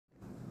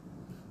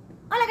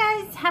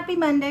Hello guys, happy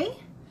Monday.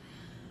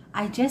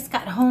 I just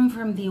got home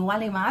from the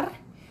Walimar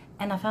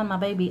and I found my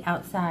baby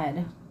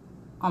outside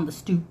on the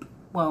stoop.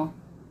 Well,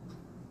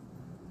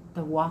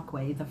 the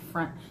walkway, the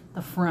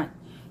front.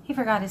 He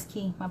forgot his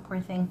key, my poor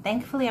thing.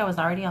 Thankfully, I was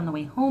already on the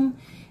way home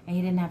and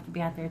he didn't have to be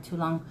out there too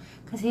long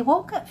because he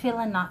woke up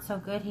feeling not so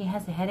good. He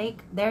has a headache.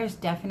 There's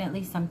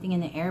definitely something in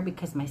the air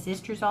because my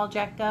sister's all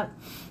jacked up.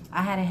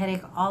 I had a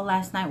headache all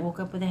last night, woke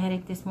up with a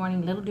headache this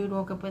morning. Little dude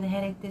woke up with a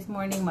headache this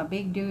morning. My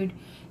big dude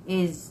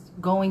is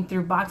going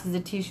through boxes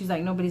of tissues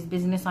like nobody's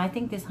business. So I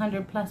think this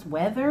 100+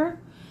 weather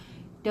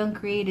done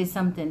created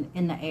something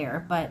in the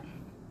air, but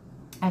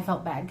I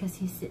felt bad because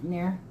he's sitting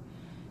there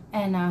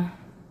and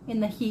in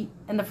the heat,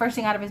 and the first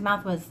thing out of his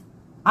mouth was,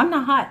 "I'm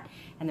not hot."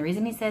 And the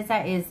reason he says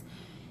that is,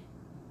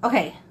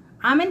 okay,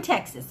 I'm in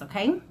Texas,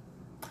 okay?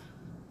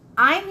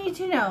 I need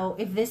to know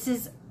if this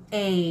is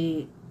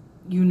a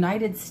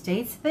United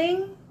States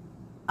thing,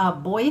 a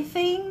boy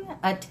thing,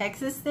 a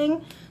Texas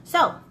thing.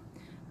 So,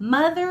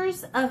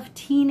 mothers of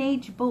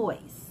teenage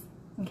boys,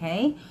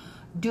 okay?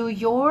 Do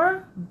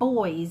your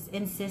boys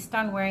insist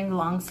on wearing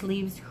long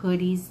sleeves,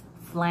 hoodies,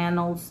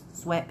 flannels,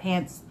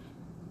 sweatpants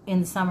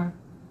in the summer?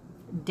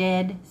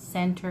 Dead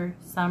center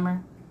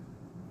summer.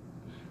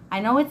 I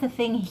know it's a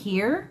thing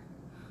here.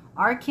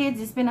 Our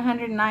kids, it's been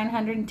 109,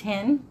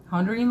 110,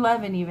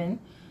 111 even,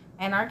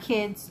 and our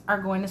kids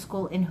are going to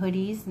school in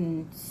hoodies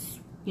and,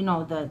 you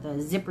know, the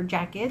zipper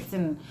jackets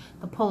and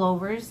the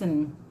pullovers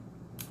and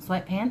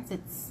sweatpants.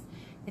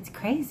 It's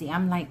crazy.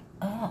 I'm like,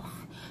 ugh.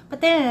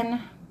 But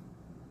then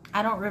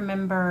I don't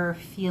remember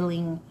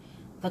feeling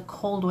the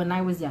cold when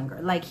I was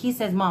younger. Like, he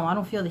says, "Mom, I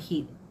don't feel the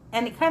heat,"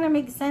 and it kind of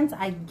makes sense,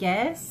 I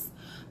guess.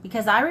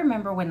 Because I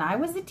remember when I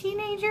was a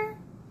teenager,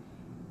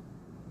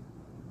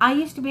 I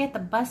used to be at the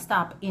bus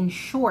stop in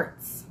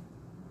shorts.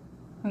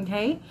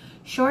 Okay?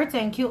 Shorts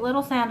and cute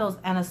little sandals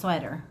and a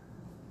sweater.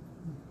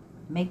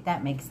 Make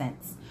that make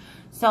sense.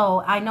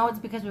 So I know it's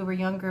because we were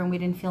younger and we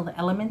didn't feel the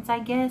elements, I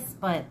guess.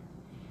 But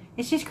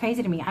it's just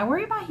crazy to me. I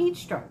worry about heat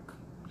stroke.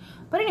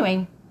 But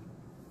anyway,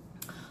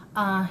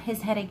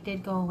 his headache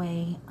did go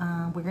away.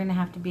 We're going to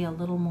have to be a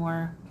little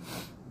more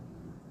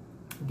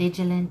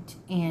vigilant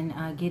in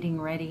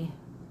getting ready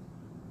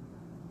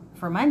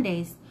for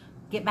Mondays,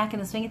 get back in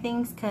the swing of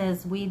things,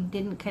 because we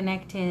didn't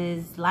connect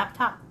his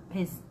laptop,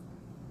 his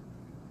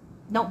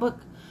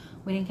notebook.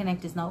 We didn't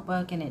connect his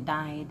notebook, and it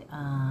died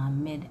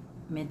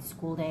mid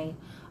school day.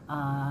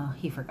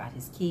 He forgot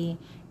his key.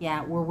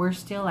 Yeah, we're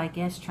still, I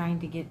guess,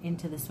 trying to get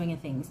into the swing of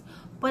things.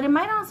 But it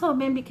might also have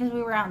been because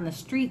we were out in the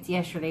streets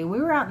yesterday. We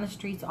were out in the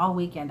streets all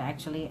weekend,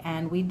 actually,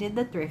 and we did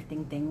the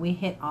thrifting thing. We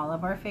hit all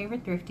of our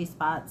favorite thrifty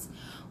spots.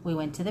 We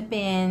went to the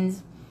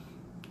bins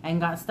and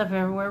got stuff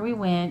everywhere we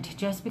went,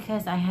 just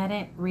because I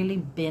hadn't really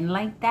been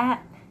like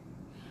that.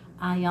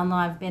 Y'all know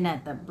I've been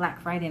at the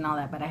Black Friday and all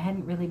that, but I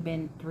hadn't really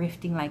been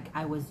thrifting like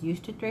I was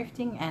used to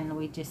thrifting, and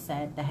we just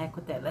said, the heck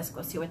with it, let's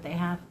go see what they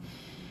have.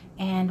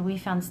 And we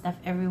found stuff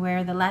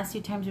everywhere. The last few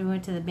times we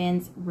went to the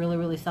bins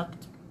really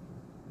sucked.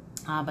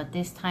 But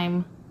this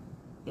time,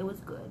 it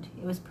was good.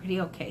 It was pretty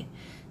okay.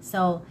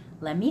 So,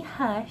 let me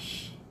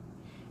hush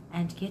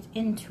and get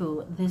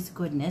into this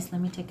goodness.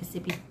 Let me take a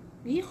sippy.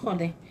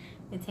 Híjole.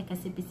 Let's take a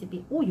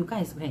sippy. Oh, you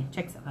guys, okay,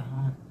 check this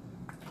out.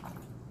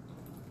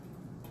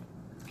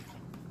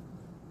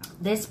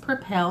 This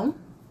Propel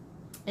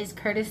is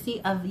courtesy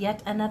of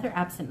yet another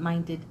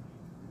absent-minded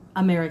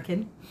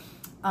American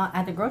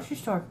at the grocery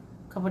store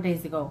a couple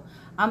days ago.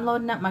 I'm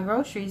loading up my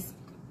groceries,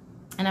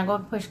 and I go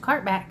to push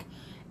cart back,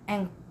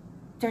 and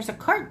there's a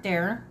cart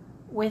there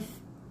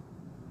with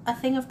a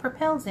thing of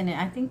Propels in it.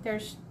 I think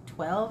there's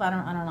 12. I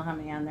don't know how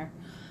many on there.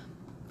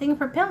 Thing of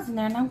Propels in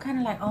there, and I'm kind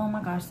of like, oh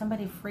my gosh,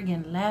 somebody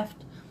friggin'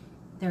 left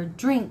their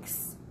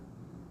drinks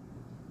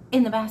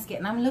in the basket.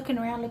 And I'm looking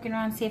around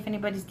to see if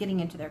anybody's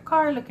getting into their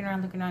car, looking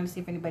around to see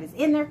if anybody's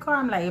in their car.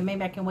 I'm like,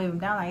 maybe I can wave them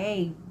down, like,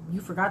 hey,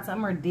 you forgot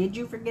something, or did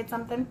you forget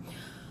something?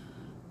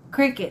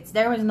 Crickets.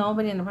 There was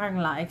nobody in the parking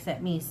lot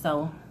except me,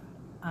 so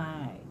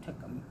I took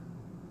them.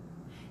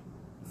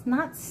 It's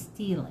not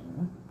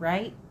stealing,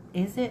 right?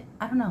 Is it?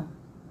 I don't know.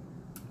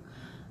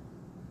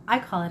 I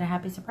call it a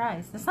happy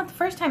surprise. That's not the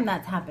first time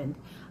that's happened.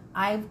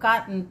 I've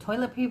gotten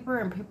toilet paper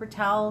and paper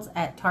towels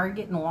at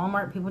Target and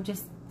Walmart. People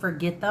just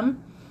forget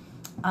them.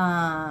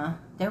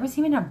 There was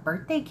even a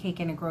birthday cake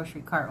in a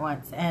grocery cart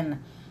once,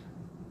 and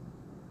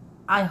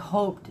I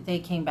hoped they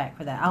came back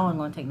for that. I wasn't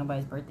going to take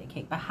nobody's birthday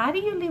cake. But how do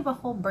you leave a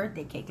whole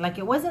birthday cake? Like,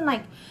 it wasn't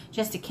like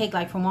just a cake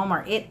like from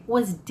Walmart. It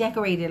was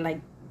decorated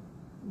like,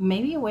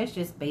 maybe it was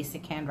just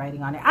basic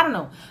handwriting on it. I don't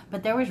know.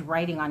 But there was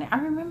writing on it. I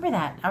remember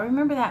that. I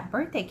remember that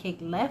birthday cake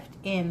left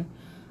in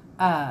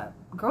a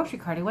grocery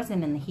cart. It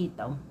wasn't in the heat,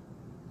 though.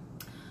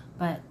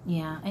 But,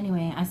 yeah.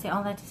 Anyway, I say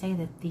all that to say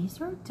that these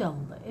are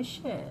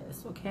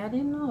delicious. Okay, I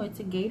didn't know. It's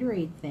a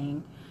Gatorade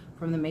thing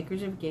from the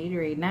makers of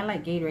Gatorade. And I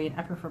like Gatorade.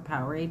 I prefer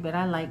Powerade, but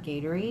I like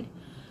Gatorade.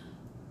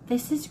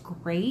 This is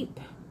grape.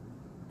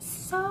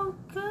 So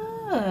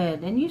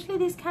good. And usually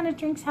these kind of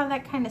drinks have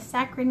that kind of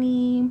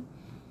saccharine,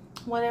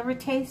 whatever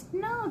taste.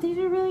 No, these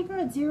are really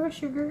good. Zero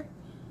sugar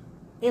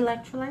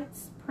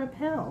electrolytes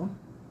Propel.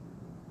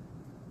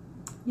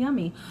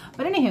 Yummy.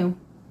 But anywho,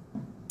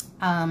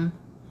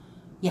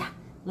 yeah,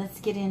 let's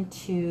get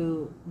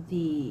into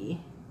the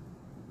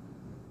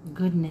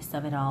goodness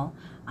of it all.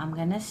 I'm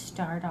gonna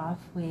start off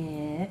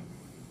with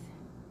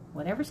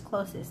whatever's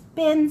closest.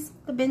 Bins.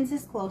 The bins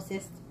is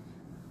closest.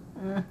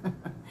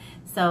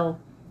 So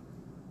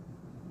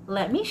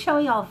let me show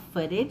y'all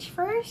footage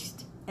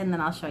first, and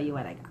then I'll show you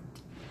what I got.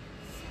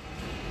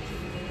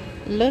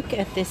 Look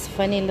at this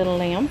funny little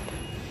lamp.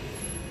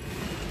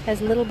 Has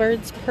little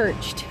birds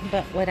perched,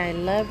 but what I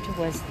loved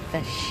was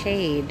the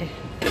shade.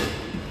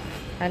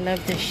 I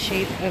love the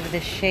shape of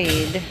the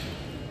shade.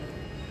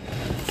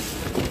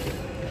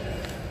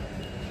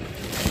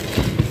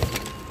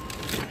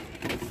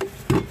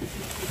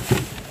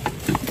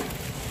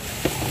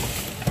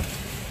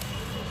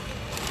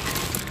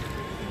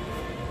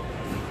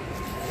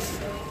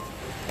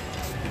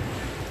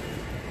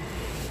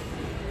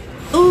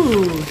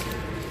 Ooh,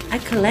 I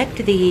collect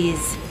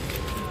these.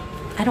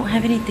 I don't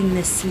have anything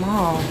this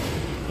small.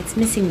 It's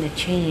missing the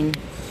chain.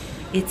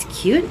 It's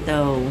cute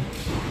though.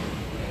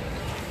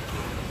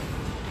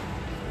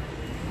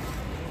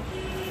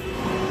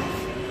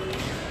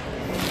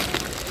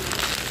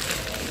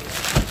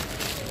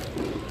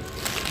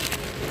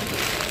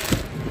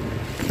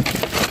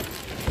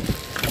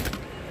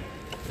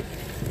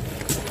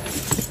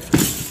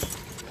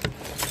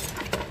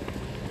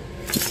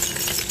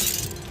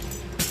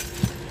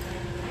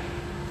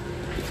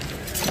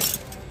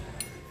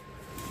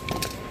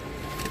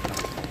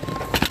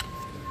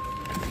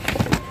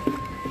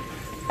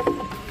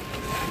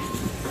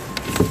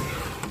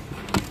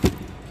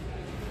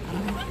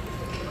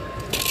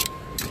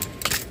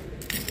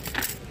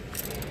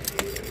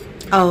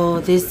 Oh,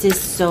 this is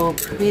so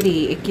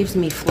pretty. It gives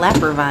me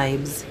flapper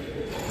vibes.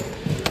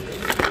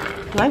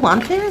 Do I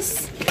want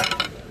this?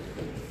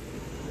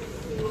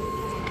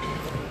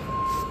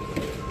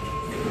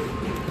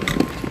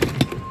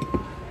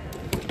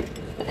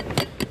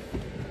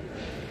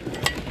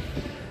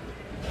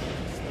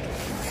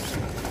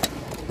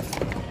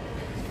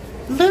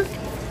 Look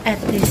at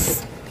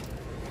this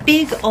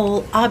big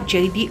old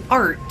objet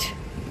d'art.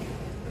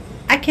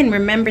 I can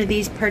remember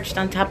these perched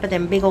on top of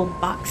them big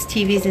old box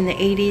TVs in the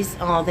 80s.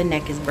 Oh, the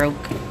neck is broke.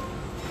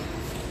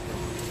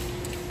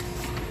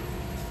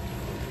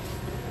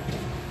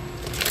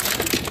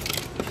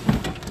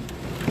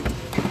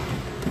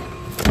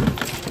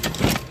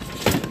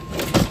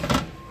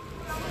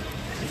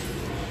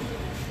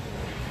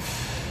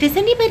 Does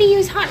anybody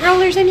use hot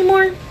rollers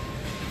anymore?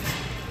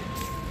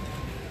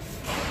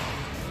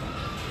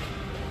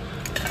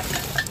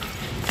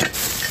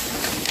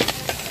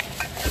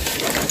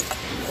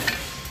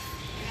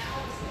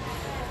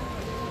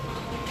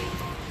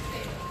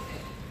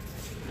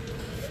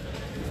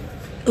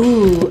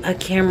 Ooh, a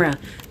camera.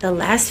 The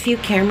last few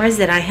cameras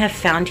that I have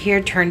found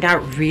here turned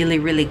out really,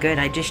 really good.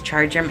 I just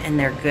charge them and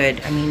they're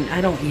good. I mean,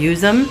 I don't use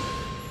them,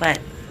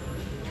 but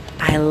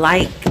I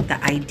like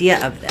the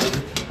idea of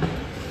them.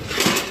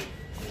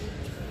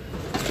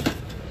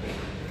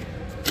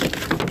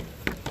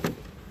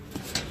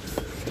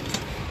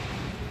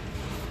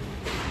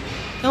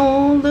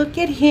 Oh, look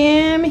at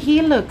him.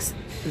 He looks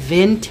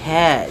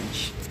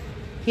vintage.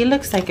 He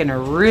looks like an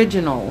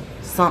original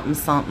something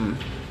something.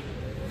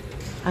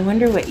 I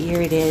wonder what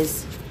year it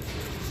is.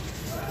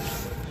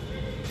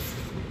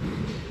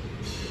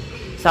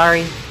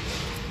 Sorry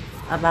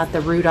about the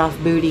Rudolph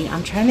booty.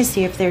 I'm trying to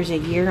see if there's a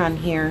year on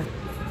here.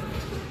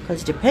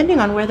 Because depending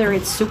on whether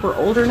it's super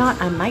old or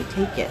not, I might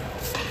take it.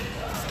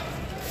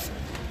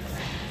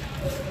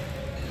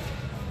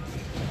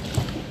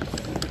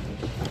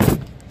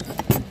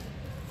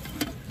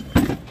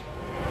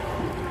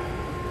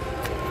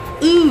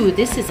 Ooh,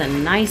 this is a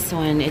nice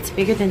one. It's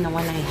bigger than the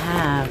one I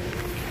have.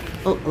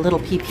 Oh, a little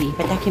pee-pee,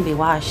 but that can be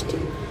washed.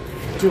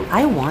 Do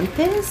I want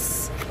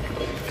this?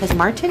 Because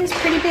Martin is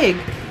pretty big.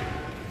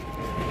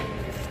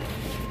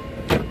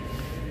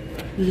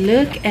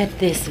 Look at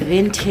this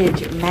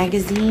vintage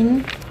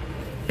magazine.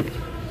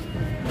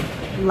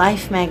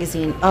 Life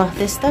magazine. Oh,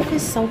 this stuff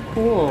is so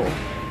cool.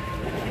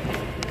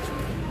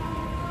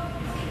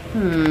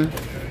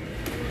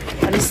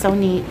 That is so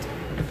neat.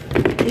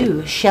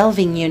 Ooh,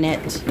 shelving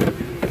unit.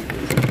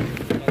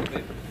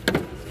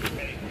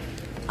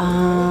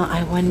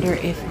 I wonder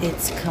if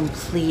it's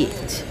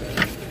complete.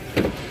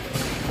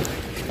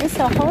 It's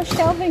a whole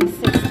shelving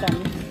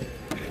system.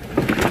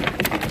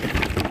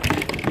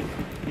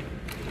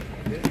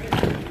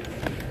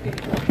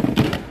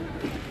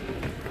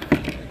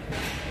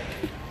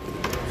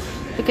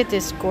 Look at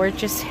this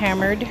gorgeous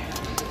hammered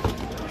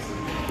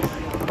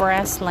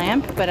brass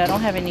lamp, but I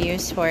don't have any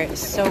use for it.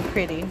 It's so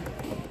pretty.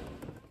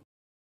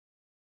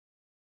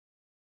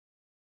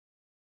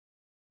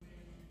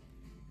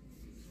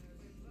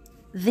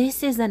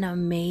 This is an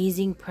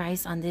amazing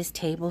price on this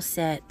table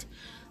set.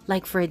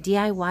 Like for a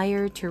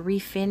DIYer to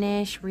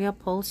refinish,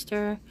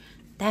 reupholster,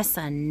 that's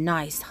a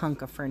nice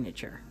hunk of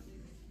furniture.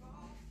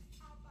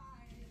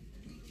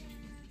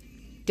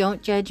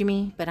 Don't judge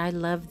me, but I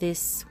love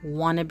this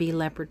wannabe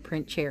leopard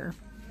print chair.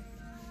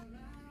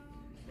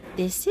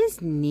 This is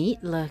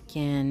neat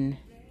looking.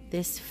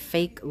 this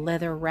fake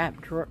leather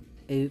wrapped drawer.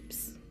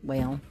 Oops.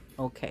 Well,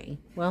 okay.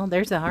 Well,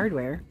 there's the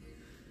hardware.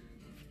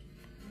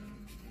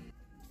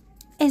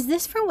 Is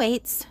this for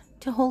weights?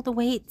 To hold the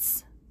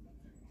weights?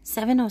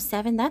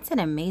 $7.07. That's an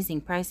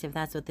amazing price if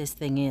that's what this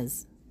thing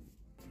is.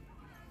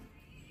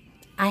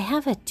 I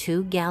have a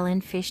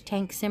 2-gallon fish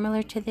tank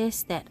similar to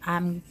this that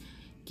I'm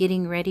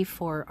getting ready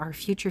for our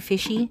future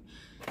fishy.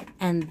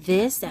 And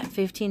this at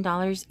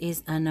 $15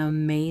 is an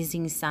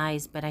amazing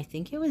size, but I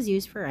think it was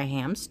used for a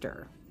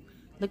hamster.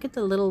 Look at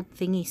the little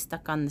thingy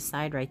stuck on the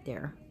side right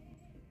there.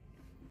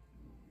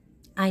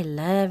 I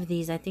love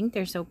these. I think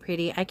they're so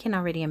pretty. I can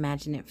already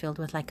imagine it filled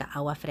with like a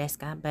agua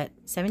fresca, but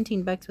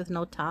 17 bucks with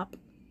no top.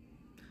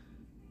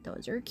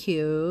 Those are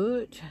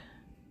cute.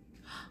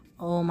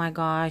 Oh my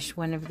gosh,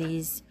 one of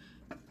these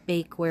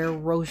bakeware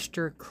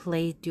roaster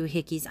clay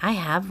doohickeys. I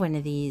have one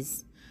of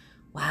these.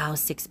 Wow,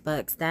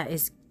 $6. That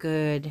is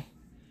good.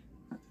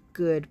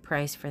 Good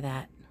price for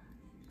that.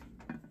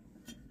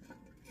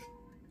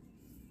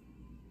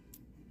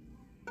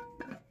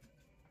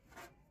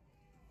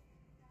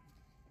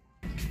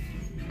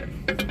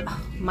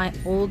 Oh, my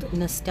old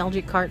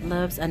nostalgic cart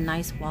loves a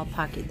nice wall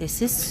pocket.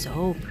 This is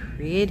so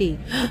pretty.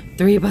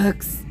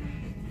 $3.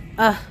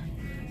 I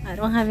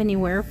don't have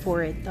anywhere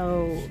for it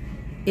though.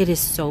 It is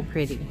so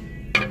pretty.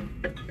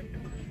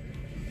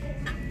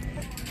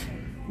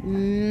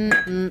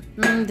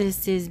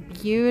 This is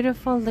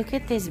beautiful. Look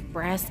at this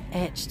brass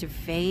etched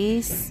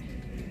vase.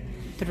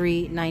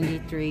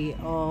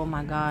 $3.93. Oh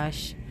my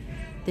gosh.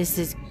 This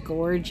is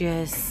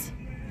gorgeous.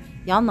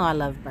 Y'all know I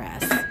love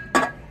brass.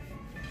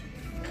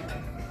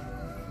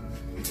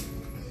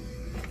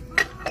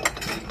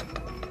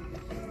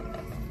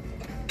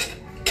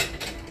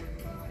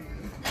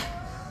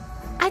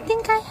 I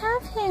think I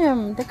have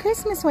him. The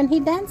Christmas one. He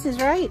dances,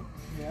 right?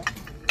 Yeah.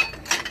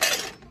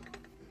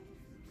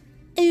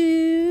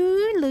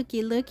 Ooh,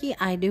 looky, looky.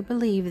 I do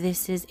believe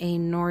this is a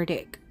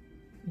Nordic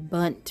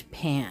bunt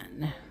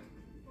pan.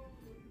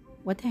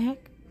 What the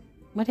heck?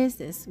 What is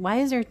this? Why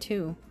is there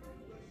two?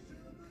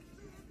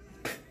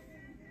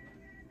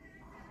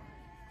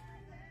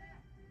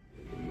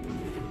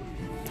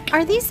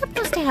 Are these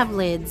supposed to have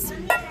lids?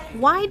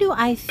 Why do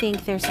I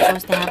think they're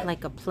supposed to have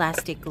like a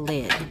plastic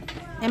lid?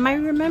 Am I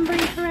remembering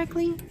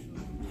correctly?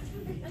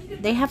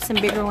 They have some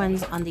bigger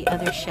ones on the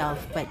other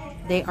shelf, but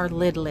they are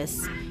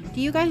lidless.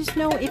 Do you guys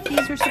know if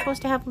these are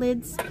supposed to have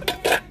lids?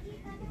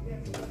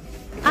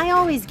 I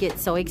always get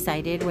so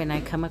excited when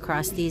I come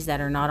across these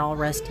that are not all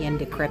rusty and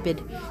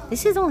decrepit.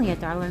 This is only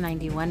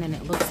 $1.91 and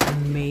it looks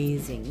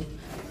amazing.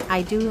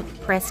 I do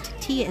pressed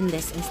tea in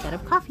this instead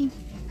of coffee.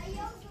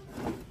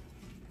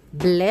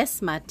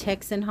 Bless my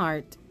Texan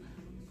heart.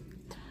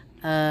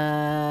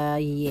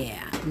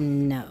 Yeah,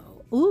 no.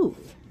 Ooh,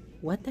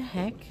 what the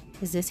heck?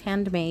 Is this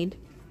handmade?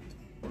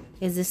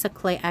 Is this a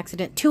clay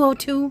accident?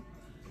 202?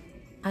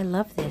 I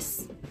love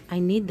this. I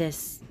need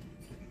this.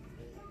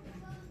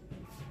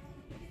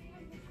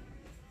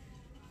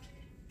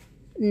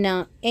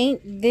 Now,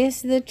 ain't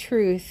this the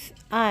truth?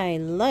 I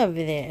love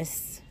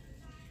this.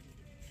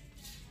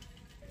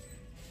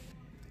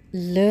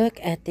 Look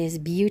at this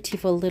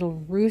beautiful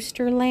little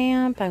rooster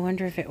lamp. I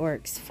wonder if it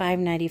works.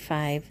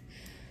 $5.95.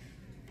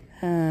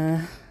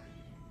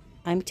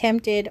 I'm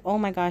tempted. Oh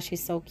my gosh,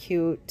 he's so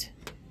cute.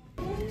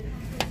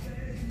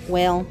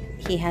 Well,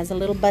 he has a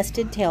little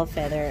busted tail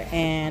feather,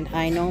 and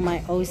I know my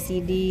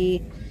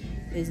OCD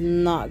is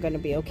not going to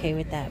be okay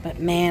with that. But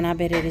man, I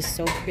bet it is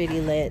so pretty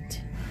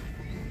lit.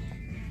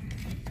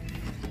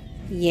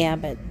 Yeah,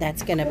 but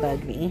that's going to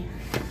bug me.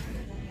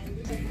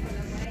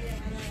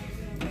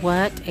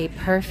 What a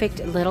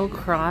perfect little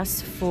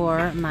cross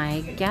for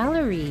my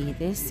gallery.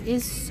 This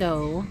is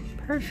so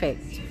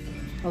perfect.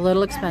 A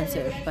little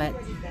expensive, but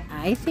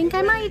I think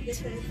I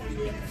might.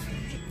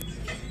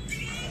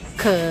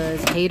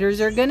 Because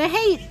haters are gonna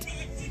hate.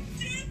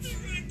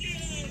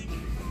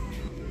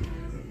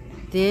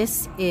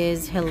 This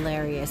is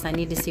hilarious. I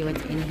need to see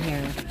what's in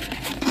here.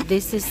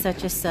 This is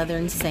such a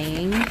southern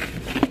saying.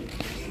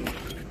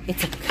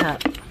 It's a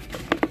cup.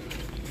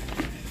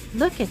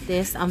 Look at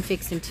this. I'm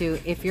fixing to.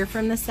 If you're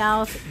from the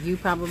South, you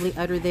probably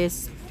utter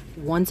this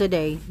once a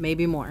day,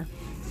 maybe more.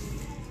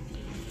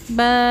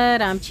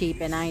 But I'm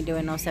cheap and I ain't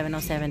doing no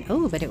 707.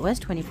 Oh, but it was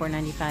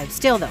 $24.95.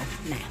 Still though,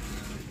 nah.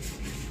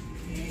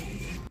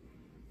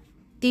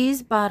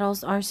 These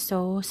bottles are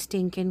so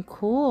stinking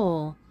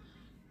cool.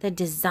 The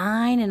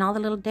design and all the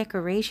little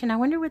decoration. I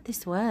wonder what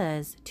this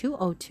was.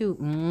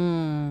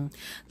 202.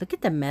 Look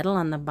at the metal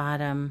on the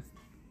bottom.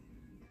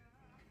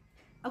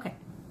 Okay.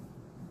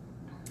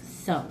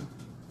 So,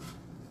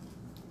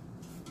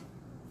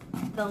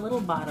 the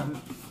little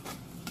bottom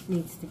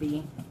needs to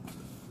be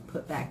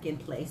put back in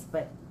place,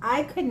 but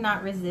I could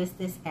not resist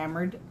this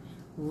hammered,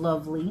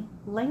 lovely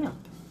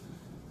lamp.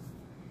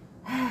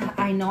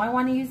 I know I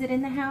want to use it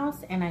in the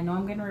house, and I know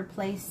I'm going to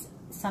replace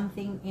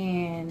something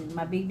in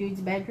my big dude's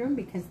bedroom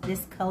because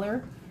this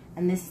color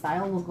and this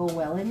style will go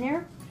well in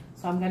there.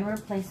 So I'm going to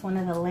replace one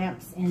of the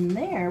lamps in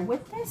there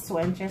with this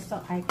one just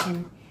so I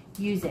can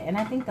use it. And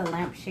I think the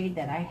lampshade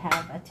that I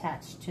have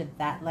attached to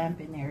that lamp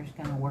in there is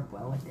going to work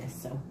well with this.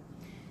 So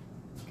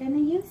I'm going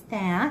to use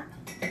that.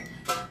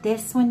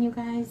 This one, you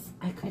guys,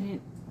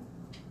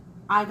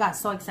 I got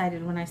so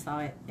excited when I saw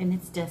it. And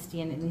it's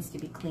dusty and it needs to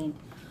be cleaned.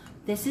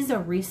 This is a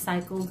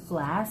recycled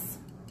glass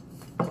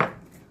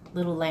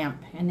little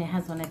lamp. And it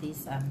has one of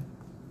these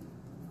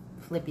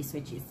flippy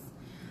switches.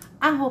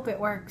 I hope it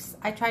works.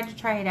 I tried to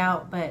try it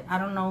out, but I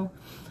don't know.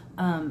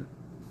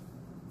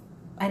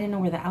 I didn't know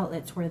where the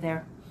outlets were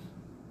there.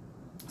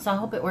 So I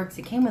hope it works.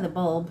 It came with a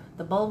bulb.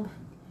 The bulb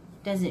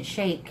doesn't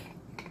shake.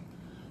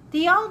 Do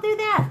y'all do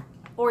that?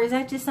 Or is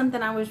that just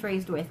something I was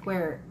raised with,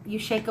 where you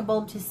shake a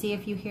bulb to see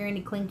if you hear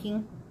any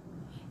clinking?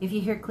 If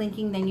you hear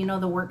clinking, then you know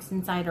the works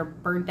inside are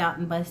burnt out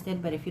and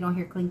busted. But if you don't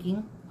hear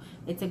clinking,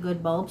 it's a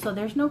good bulb. So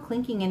there's no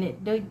clinking in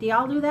it. Do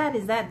y'all do that?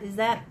 Is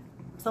that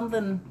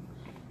something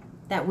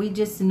that we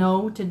just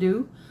know to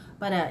do?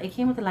 But it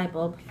came with a light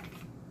bulb.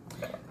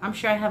 I'm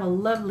sure I have a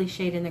lovely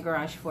shade in the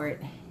garage for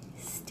it.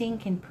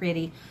 Stinking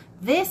pretty.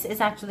 This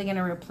is actually going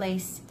to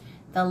replace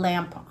the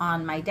lamp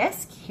on my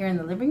desk here in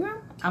the living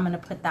room. I'm going to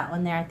put that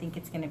one there. I think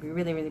it's going to be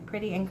really, really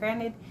pretty. And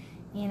granted,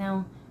 you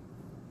know,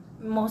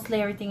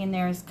 mostly everything in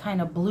there is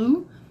kind of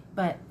blue,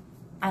 but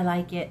I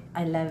like it.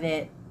 I love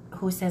it.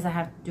 Who says I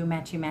have to do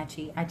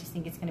matchy-matchy? I just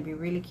think it's going to be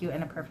really cute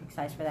and a perfect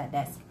size for that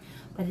desk.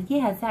 But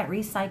yeah, it's that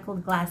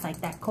recycled glass,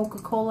 like that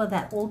Coca-Cola,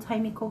 that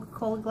old-timey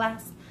Coca-Cola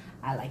glass.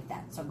 I like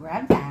that. So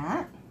grab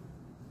that.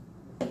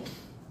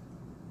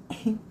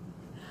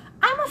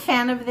 I'm a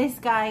fan of this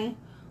guy,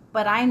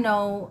 but I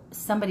know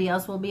somebody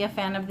else will be a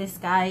fan of this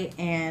guy,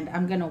 and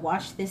I'm going to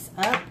wash this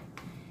up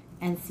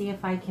and see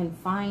if I can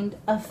find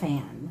a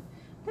fan.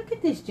 Look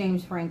at this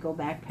James Franco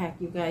backpack,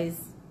 you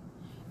guys.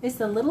 It's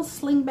a little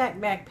slingback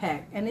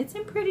backpack, and it's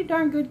in pretty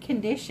darn good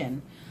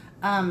condition.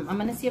 I'm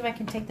going to see if I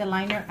can take the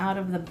liner out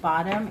of the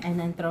bottom and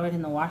then throw it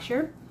in the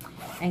washer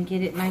and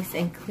get it nice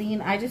and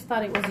clean. I just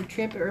thought it was a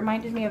trip. It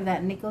reminded me of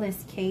that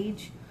Nicolas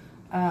Cage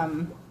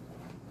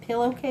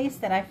pillowcase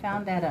that I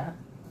found at a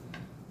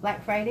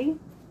Black Friday.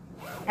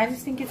 I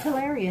just think it's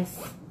hilarious.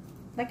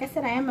 Like I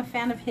said, I am a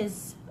fan of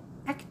his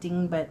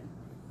acting, but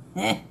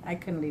I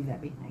couldn't leave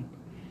that behind.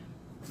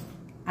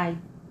 I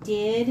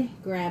did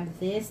grab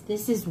this.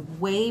 This is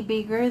way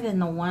bigger than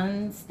the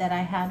ones that I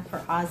had for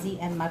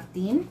Ozzy and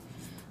Martin.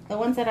 The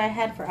ones that I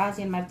had for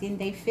Ozzy and Martin,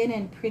 they fit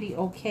in pretty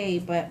okay,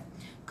 but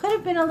could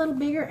have been a little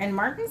bigger. And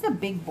Martin's a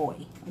big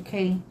boy,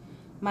 okay?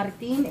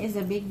 Martin is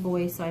a big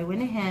boy, so I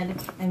went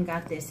ahead and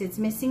got this. It's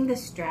missing the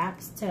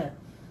straps to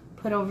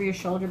put over your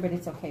shoulder, but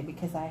it's okay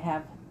because I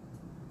have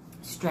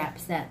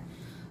straps that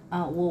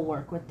will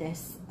work with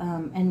this.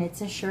 And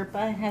it's a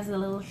Sherpa. It has a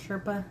little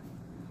Sherpa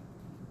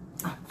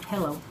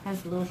pillow.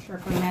 Has a little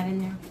Sherpa mat in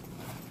there.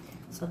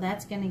 So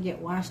that's going to get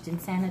washed and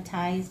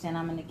sanitized, and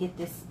I'm going to get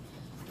this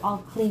all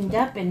cleaned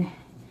up and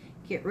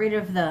get rid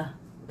of the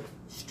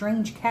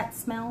strange cat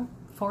smell,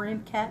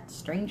 foreign cat,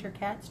 stranger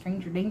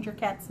danger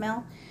cat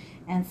smell,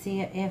 and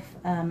see if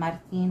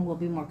Martin will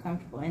be more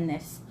comfortable in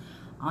this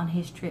on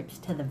his trips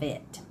to the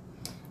vet.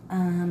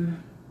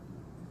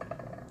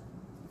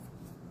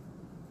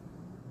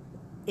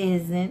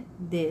 Isn't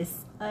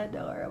this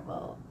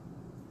adorable?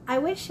 I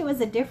wish it was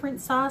a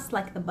different sauce,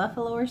 like the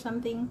buffalo or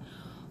something,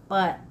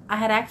 but I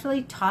had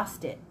actually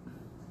tossed it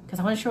because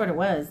I wasn't sure what it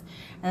was.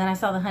 And then I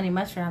saw the honey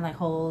mustard. I'm like,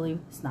 holy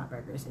snot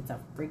burgers. It's a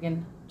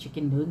friggin'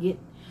 chicken nugget.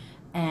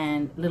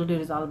 And little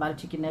dude is all about a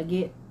chicken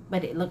nugget.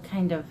 But it looked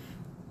kind of,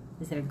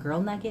 is it a girl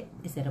nugget?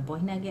 Is it a boy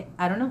nugget?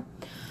 I don't know.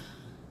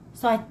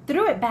 So I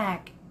threw it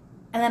back.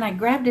 And then I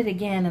grabbed it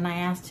again and I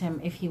asked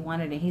him if he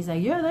wanted it. He's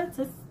like, yeah, that's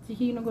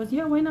he goes,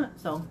 yeah, why not?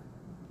 So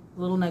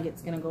little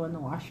nugget's going to go in the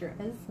washer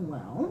as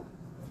well.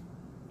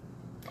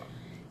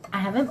 I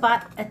haven't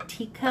bought a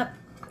teacup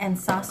and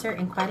saucer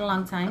in quite a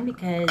long time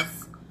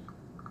because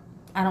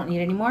I don't need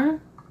any more.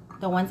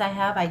 The ones I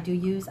have, I do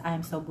use. I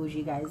am so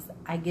bougie, guys.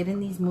 I get in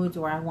these moods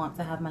where I want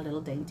to have my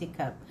little dainty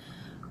cup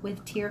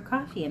with tea or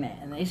coffee in it.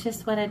 And it's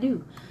just what I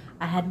do.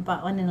 I hadn't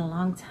bought one in a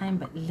long time,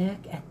 but look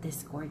at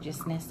this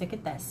gorgeousness. Look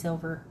at that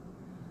silver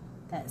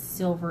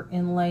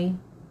inlay.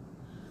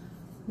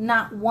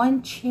 Not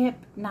one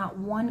chip, not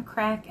one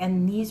crack.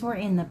 And these were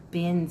in the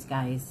bins,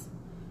 guys.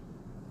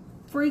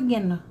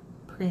 Friggin'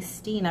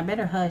 pristine. I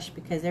better hush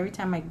because every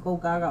time I go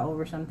gaga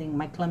over something,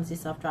 my clumsy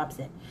self drops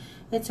it.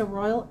 It's a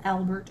Royal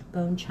Albert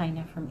bone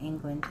china from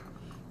England.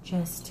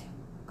 Just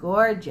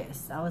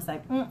gorgeous. I was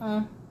like,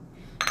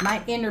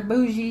 my inner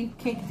bougie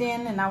kicked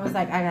in and I was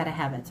like, I gotta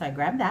have it. So I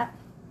grabbed that.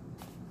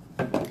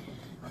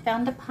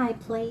 Found a pie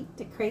plate,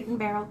 a Crate and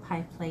Barrel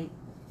pie plate.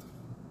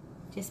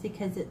 Just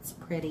because it's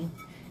pretty.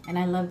 And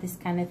I love this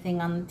kind of thing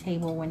on the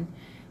table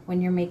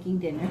when you're making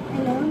dinner.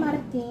 Hello,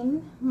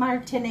 Martin.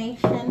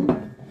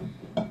 Martination.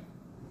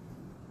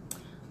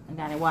 I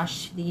gotta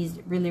wash these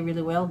really,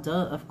 really well,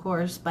 duh, of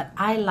course. But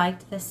I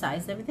liked the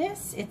size of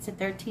this. It's a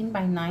 13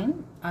 by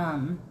 9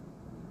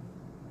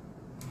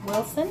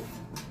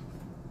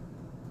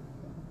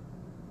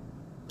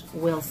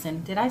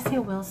 Wilson. Did I say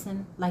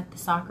Wilson? Like the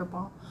soccer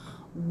ball?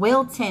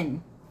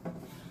 Wilton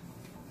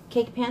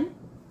cake pan.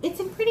 it's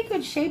in pretty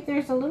good shape.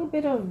 There's a little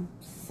bit of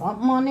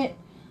something on it.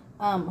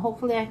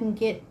 Hopefully I can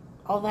get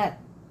all that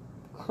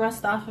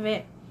crust off of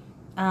it.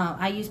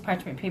 I use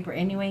parchment paper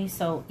anyway,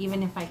 so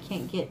even if I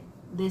can't get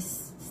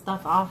this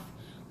stuff off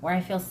where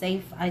I feel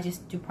safe, I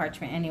just do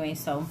parchment anyway.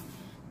 So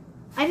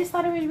I just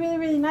thought it was really,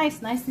 really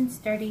nice and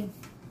sturdy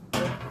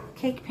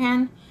cake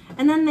pan.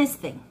 And then this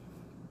thing,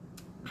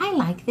 I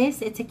like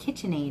this. It's a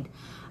KitchenAid.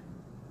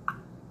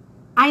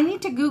 I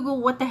need to Google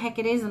what the heck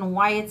it is and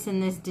why it's in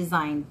this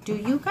design. Do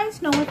you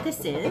guys know what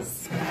this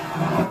is?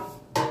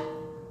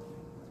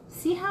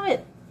 See how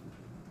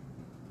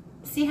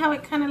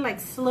it kind of like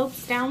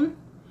slopes down?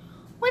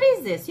 What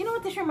is this? You know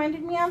what this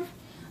reminded me of?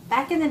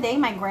 Back in the day,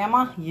 my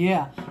grandma,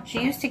 yeah,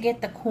 she used to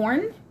get the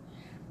corn,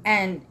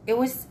 and it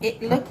was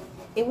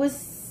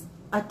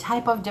a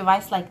type of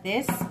device like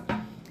this,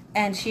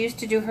 and she used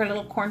to do her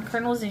little corn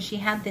kernels, and she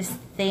had this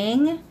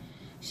thing.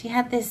 She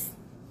had this,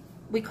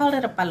 we called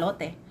it a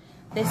palote.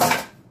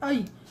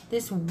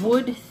 This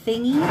wood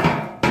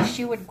thingy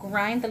she would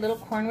grind the little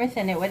corn with,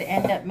 and it would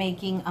end up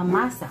making a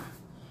masa.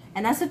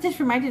 And that's what this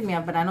reminded me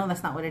of, but I know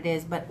that's not what it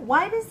is. But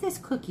why does this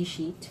cookie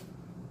sheet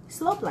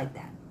slope like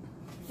that?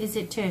 Is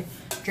it to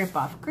drip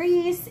off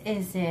grease?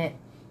 Is it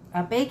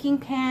a baking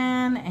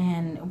pan?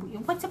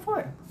 And what's it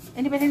for?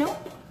 Anybody know?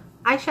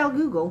 I shall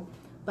Google,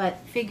 but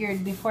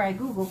figured before I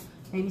Google,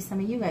 maybe some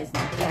of you guys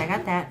know. But I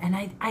got that, and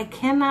I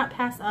cannot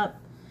pass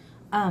up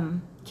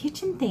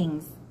kitchen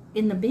things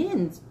in the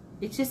bins.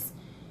 It's just,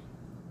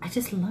 I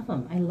just love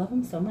them. I love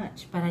them so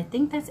much. But I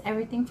think that's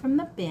everything from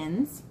the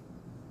bins.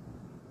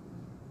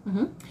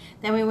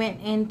 Then we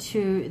went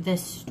into the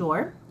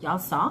store, y'all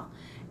saw,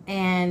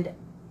 and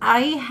I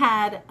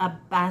had a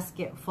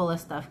basket full of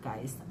stuff,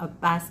 guys. A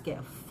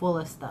basket full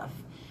of stuff.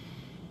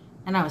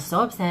 And I was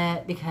so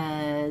upset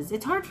because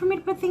it's hard for me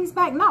to put things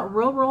back. Not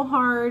real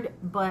hard,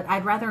 but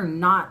I'd rather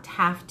not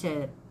have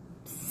to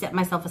set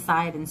myself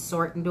aside and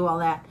sort and do all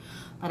that.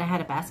 But I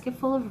had a basket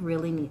full of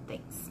really neat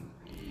things.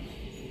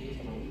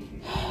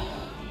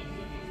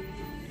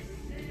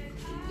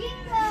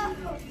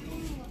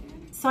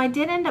 So I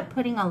did end up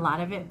putting a lot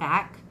of it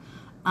back.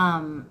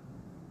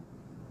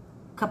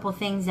 Couple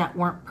things that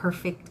weren't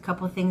perfect.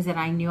 Couple things that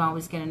I knew I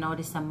was going to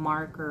notice a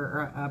mark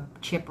or a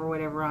chip or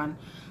whatever on.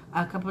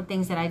 A couple of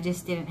things that I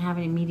just didn't have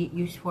an immediate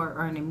use for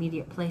or an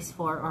immediate place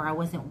for, or I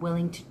wasn't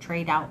willing to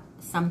trade out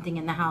something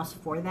in the house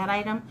for that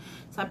item.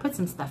 So I put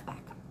some stuff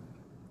back.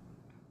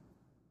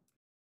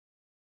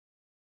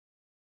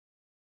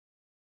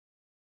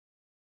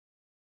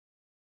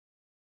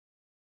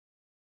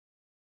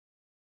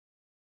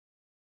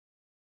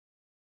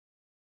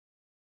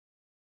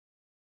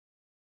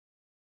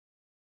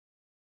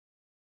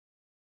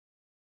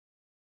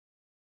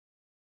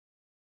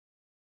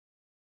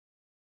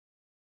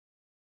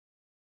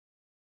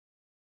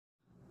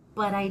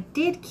 But I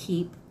did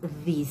keep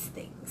these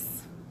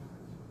things.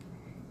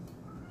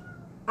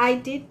 I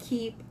did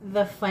keep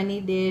the funny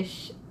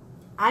dish.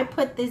 I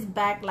put this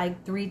back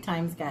like 3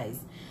 times, guys.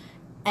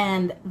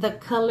 And the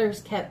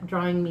colors kept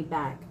drawing me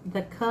back.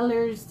 The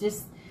colors,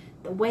 just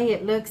the way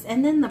it looks.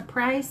 And then the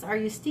price. Are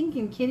you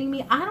stinking kidding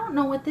me? I don't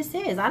know what this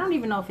is. I don't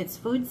even know if it's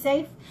food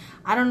safe.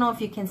 I don't know if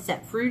you can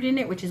set fruit in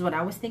it, which is what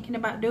I was thinking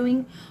about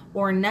doing.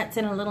 Or nuts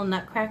in a little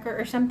nutcracker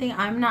or something.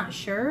 I'm not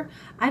sure.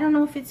 I don't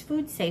know if it's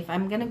food safe.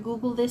 I'm going to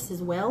Google this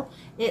as well.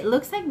 It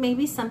looks like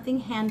maybe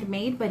something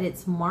handmade, but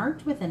it's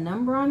marked with a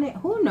number on it.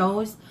 Who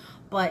knows?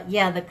 But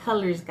yeah, the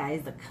colors,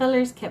 guys. The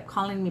colors kept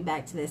calling me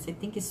back to this. I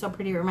think it's so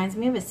pretty. It reminds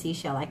me of a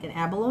seashell, like an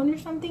abalone or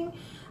something.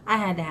 I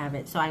had to have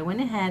it. So I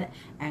went ahead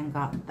and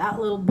got that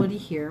little buddy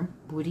here.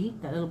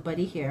 That little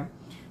buddy here.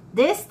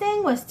 This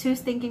thing was too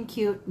stinking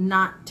cute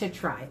not to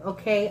try,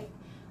 okay?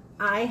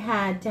 I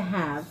had to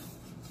have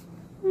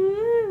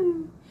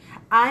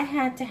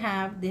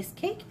this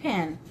cake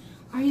pan.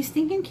 Are you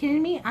stinking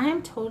kidding me? I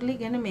am totally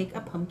going to make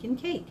a pumpkin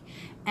cake.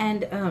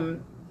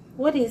 And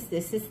what is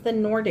this? It's the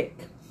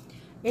Nordic.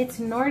 It's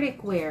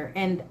Nordic ware.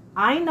 And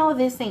I know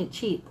this ain't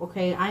cheap,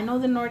 okay? I know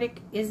the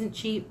Nordic isn't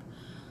cheap.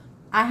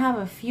 I have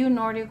a few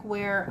Nordic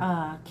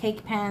ware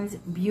cake pans.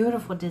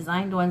 Beautiful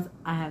designed ones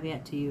I have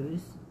yet to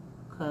use.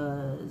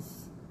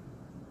 Because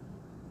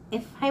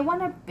if I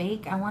want to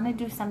bake, I want to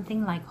do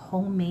something like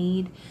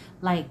homemade,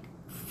 like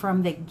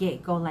from the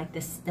get-go, like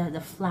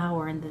the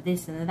flour and the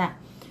this and the that.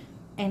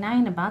 And I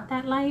ain't about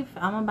that life.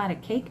 I'm about a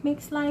cake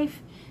mix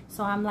life.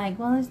 So I'm like,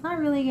 well, it's not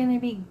really going to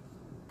be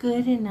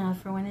good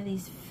enough for one of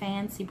these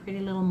fancy, pretty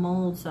little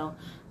molds. So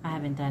I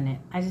haven't done it.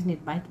 I just need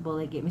to bite the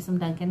bullet, get me some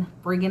Duncan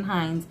friggin'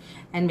 Hines,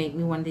 and make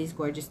me one of these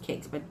gorgeous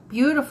cakes. But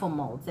beautiful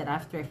molds that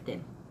I've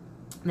thrifted,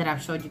 that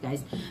I've showed you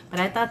guys.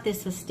 But I thought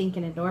this was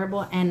stinking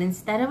adorable. And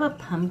instead of a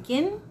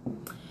pumpkin,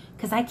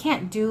 because I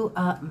can't do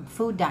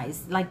food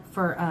dyes, like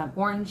for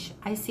orange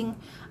icing,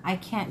 I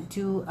can't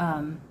do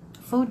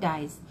food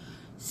dyes.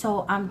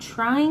 So I'm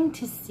trying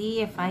to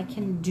see if I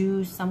can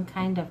do some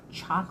kind of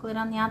chocolate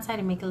on the outside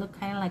and make it look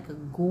kind of like a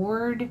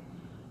gourd.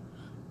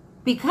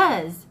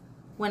 Because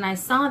when I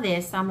saw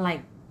this, I'm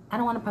like, I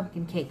don't want a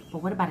pumpkin cake,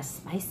 but what about a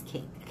spice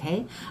cake,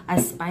 okay? A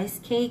spice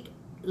cake,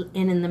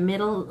 and in the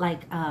middle,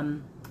 like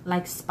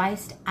like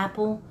spiced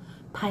apple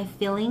pie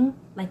filling,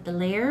 like the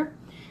layer,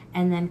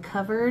 and then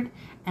covered,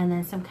 and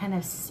then some kind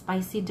of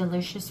spicy,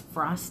 delicious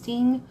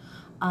frosting,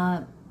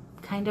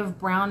 kind of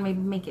brown, maybe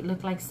make it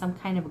look like some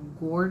kind of a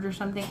gourd or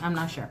something. I'm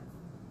not sure.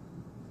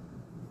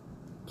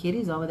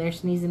 Kitty's over there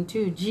sneezing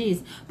too.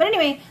 Jeez. But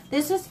anyway,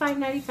 this was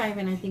 $5.95,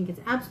 and I think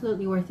it's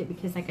absolutely worth it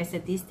because, like I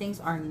said, these things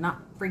are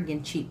not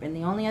friggin' cheap. And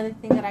the only other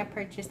thing that I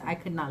purchased, I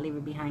could not leave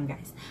it behind,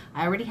 guys.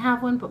 I already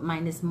have one, but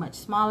mine is much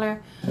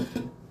smaller.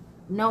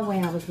 No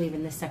way I was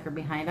leaving this sucker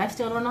behind. I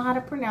still don't know how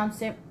to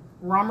pronounce it.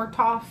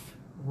 Romertoff,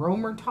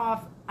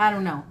 I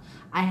don't know.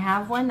 I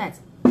have one that's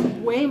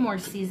way more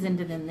seasoned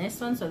than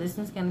this one, so this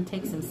one's gonna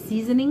take some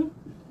seasoning.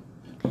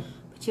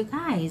 But you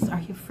guys,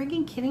 are you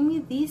freaking kidding me?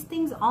 These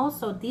things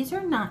also, these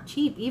are not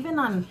cheap. Even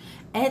on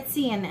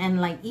Etsy and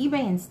like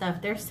eBay and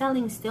stuff, they're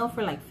selling still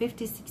for like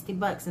 50, 60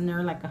 bucks, and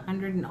they're like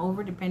 100 and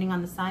over depending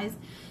on the size.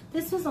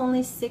 This was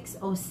only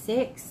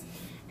 $6.06.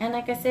 And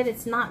like I said,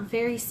 it's not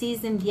very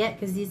seasoned yet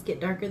because these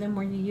get darker the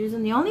more you use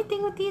them. The only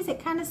thing with these,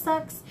 it kind of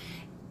sucks.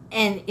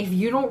 And if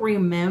you don't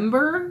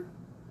remember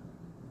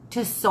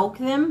to soak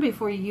them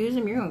before you use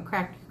them, you're going to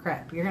crack your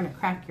crap. You're going to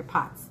crack your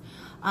pots.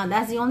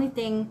 That's the only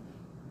thing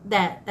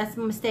that's a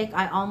mistake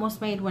I almost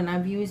made when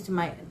I've used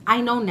my,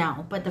 I know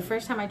now, but the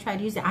first time I tried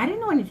to use it, I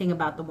didn't know anything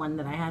about the one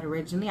that I had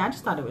originally. I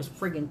just thought it was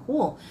friggin'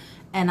 cool.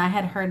 And I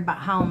had heard about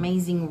how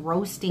amazing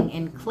roasting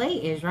in clay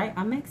is, right?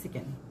 I'm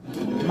Mexican.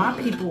 My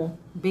people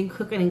been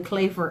cooking in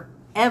clay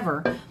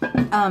forever.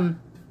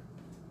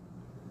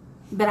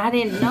 But I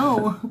didn't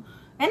know,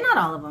 and not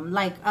all of them,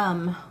 like,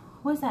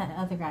 who's that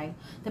other guy?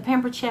 The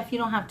Pampered Chef, you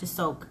don't have to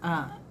soak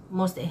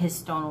most of his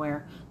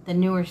stoneware, the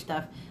newer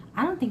stuff.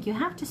 I don't think you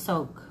have to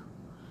soak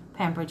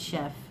Pampered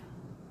Chef.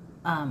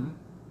 I'm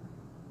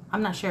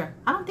not sure.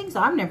 I don't think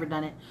so. I've never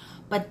done it.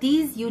 But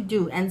these you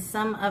do, and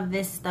some of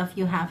this stuff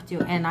you have to.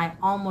 And I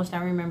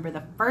remember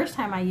the first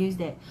time I used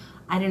it,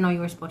 I didn't know you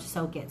were supposed to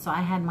soak it. So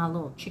I had my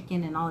little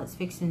chicken and all its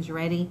fixings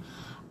ready.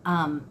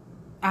 I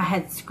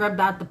had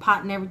scrubbed out the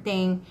pot and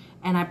everything,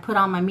 and I put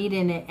all my meat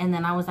in it. And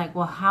then I was like,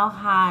 well, how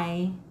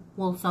high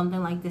will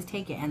something like this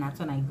take it? And that's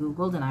when I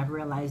Googled, and I've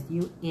realized,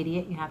 you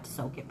idiot, you have to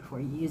soak it before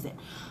you use it.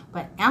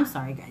 But I'm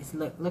sorry, guys.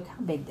 Look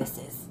how big this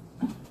is.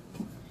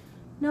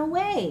 No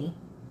way.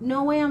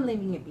 No way I'm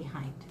leaving it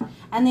behind.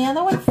 And the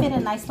other one fit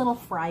a nice little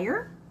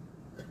fryer.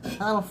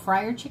 A little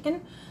fryer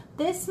chicken.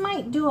 This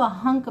might do a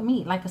hunk of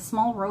meat, like a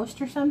small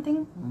roast or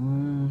something.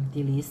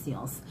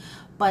 Delicious.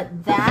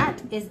 But that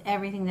is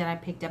everything that I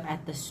picked up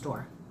at the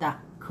store that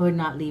could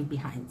not leave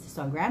behind.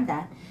 So I grabbed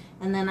that.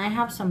 And then I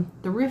have some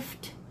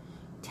Thrift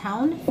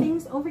Town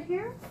things over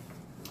here.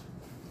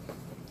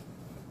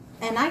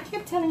 And I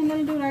kept telling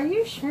little dude, are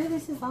you sure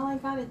this is all I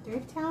got at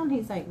Thrift Town?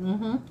 He's like,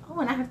 mm-hmm. Oh,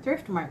 and I have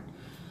Thrift Mart.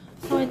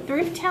 So at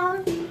Thrift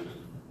Town,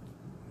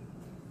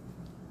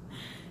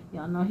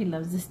 y'all know he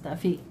loves this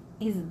stuff. He's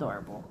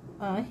adorable.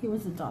 He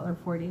was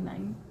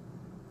 $1.49.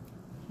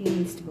 He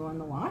needs to go in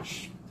the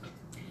wash.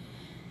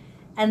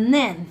 And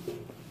then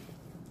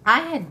I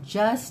had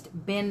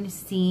just been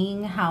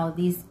seeing how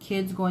these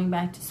kids going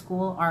back to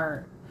school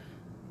are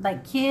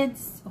like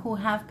kids who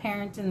have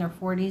parents in their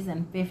 40s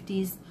and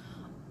 50s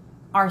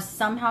are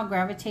somehow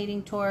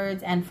gravitating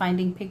towards and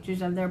finding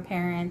pictures of their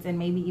parents, and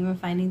maybe even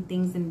finding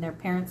things in their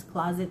parents'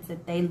 closets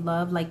that they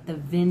love, like the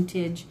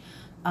vintage,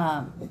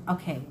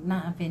 okay,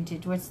 not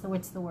vintage, what's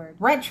the word?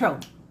 Retro.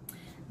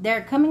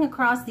 They're coming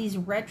across these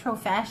retro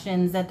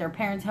fashions that their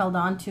parents held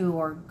on to,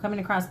 or coming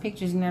across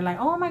pictures and they're like,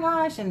 oh my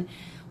gosh. And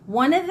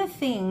one of the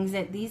things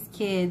that these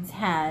kids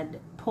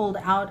had pulled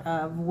out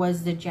of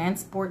was the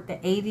JanSport, the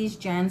 80s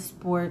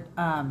JanSport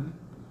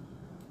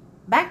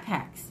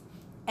backpacks.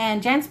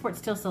 And JanSport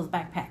still sells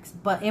backpacks,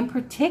 but in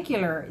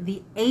particular,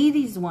 the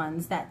 80s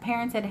ones that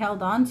parents had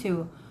held on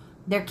to,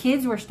 their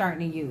kids were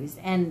starting to use.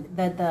 And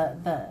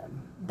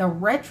the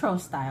retro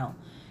style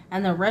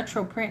and the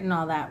retro print and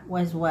all that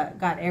was what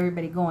got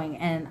everybody going.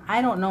 And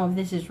I don't know if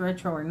this is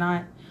retro or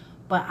not,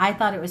 but I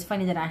thought it was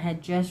funny that I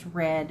had just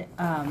read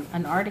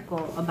an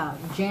article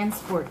about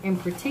JanSport in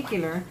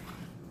particular.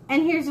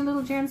 And here's a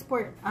little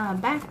JanSport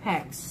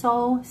backpack.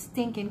 So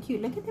stinking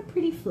cute. Look at the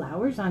pretty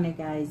flowers on it,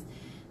 guys.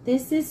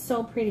 This is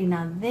so pretty.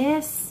 Now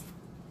this,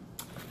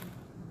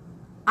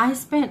 I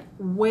spent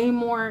way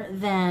more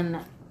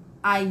than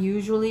I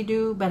usually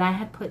do, but I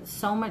had put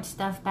so much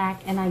stuff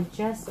back and I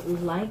just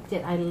liked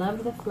it. I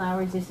love the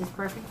flowers. This is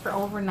perfect for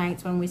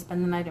overnights when we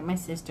spend the night at my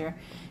sister.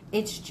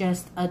 It's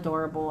just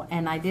adorable,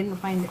 and I didn't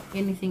find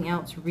anything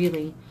else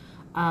really.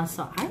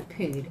 So I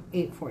paid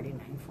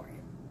 $8.49 for it.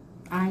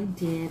 I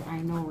did, I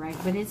know, right?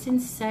 But it's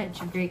in such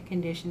great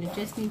condition. It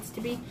just needs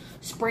to be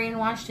spray and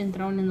washed and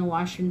thrown in the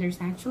washer. And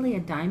there's actually a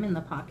dime in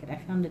the pocket. I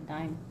found a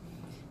dime.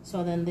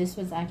 So then this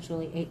was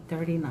actually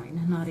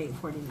 $8.39, not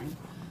 $8.49.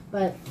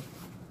 But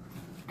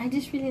I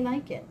just really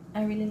like it.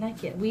 I really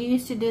like it. We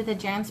used to do the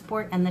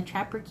JanSport and the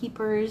Trapper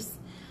Keepers,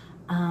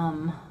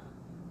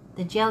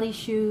 the jelly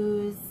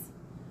shoes,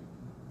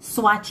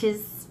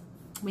 swatches.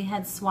 We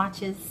had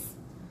swatches.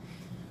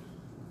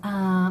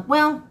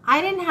 Well,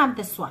 I didn't have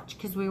the swatch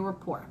because we were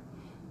poor.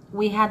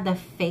 we had the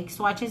fake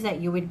swatches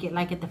that you would get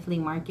like at the flea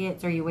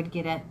markets, or you would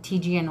get at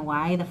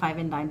TGNY, the 5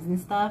 and dimes and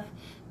stuff.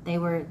 They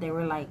were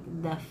like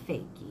the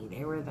fakey.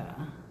 They were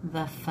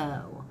the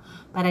faux.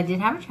 But I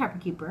did have a Trapper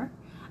Keeper.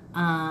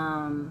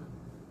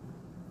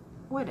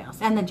 What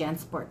else? And the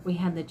JanSport. We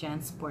had the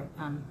JanSport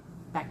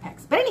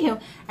backpacks. But anywho,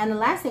 and the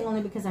last thing,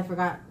 only because I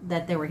forgot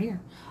that they were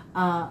here,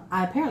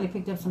 I apparently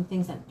picked up some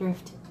things at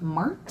Thrift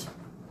Mart.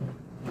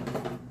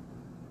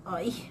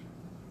 Oy.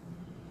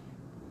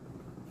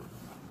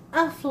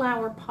 A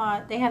flower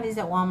pot. They have these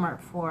at Walmart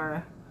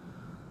for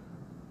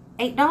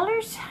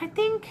 $8, I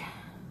think.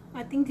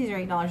 I think these are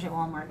 $8 at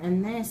Walmart.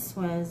 And this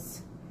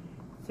was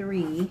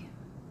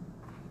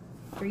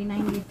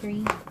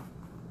 $3.93.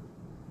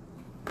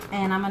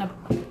 And I'm going to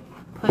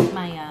put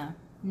my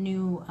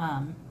new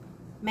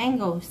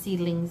mango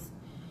seedlings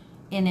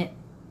in it.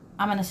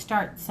 I'm going to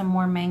start some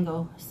more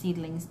mango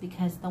seedlings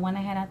because the one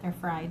I had out there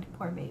fried.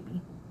 Poor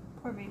baby.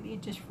 Poor baby.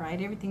 It just fried.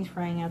 Everything's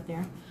frying out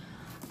there.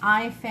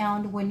 I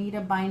found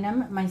Juanita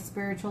Bynum, my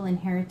spiritual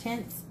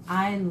inheritance.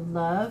 I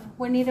love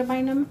Juanita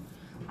Bynum.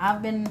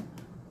 I've been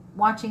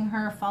watching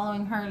her,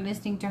 following her,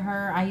 listening to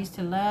her. I used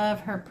to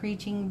love her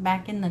preaching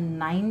back in the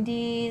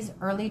 90s,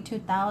 early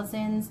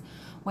 2000s,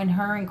 when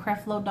her and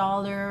Creflo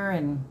Dollar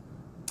and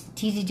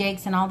TZ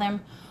Jakes and all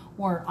them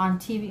were on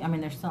TV. I mean,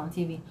 they're still on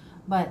TV.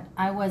 But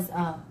I was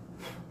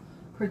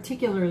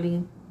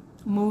particularly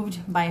moved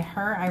by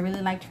her. I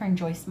really liked her and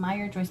Joyce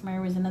Meyer. Joyce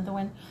Meyer was another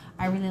one.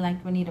 I really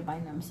liked Juanita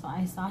Bynum. So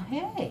I saw,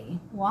 hey,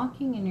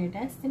 Walking in Your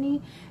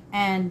Destiny.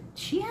 And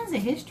she has a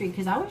history,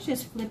 because I was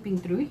just flipping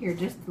through here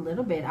just a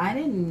little bit. I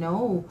didn't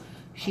know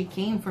she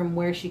came from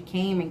where she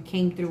came and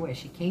came through what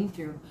she came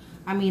through.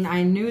 I mean,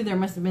 I knew there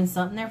must have been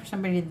something there for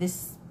somebody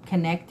this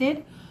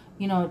connected,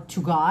 you know,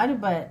 to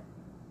God. But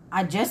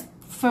I just,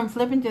 from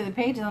flipping through the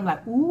pages, I'm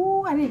like,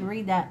 ooh, I didn't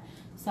read that.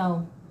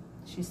 So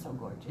she's so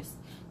gorgeous.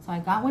 So I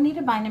got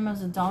Juanita Bynum. It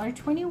was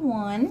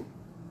 $1.21.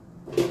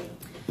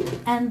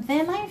 And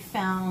then I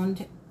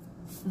found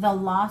The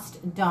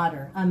Lost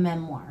Daughter, a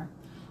memoir.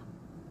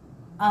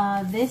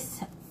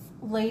 This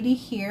lady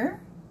here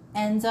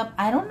ends up,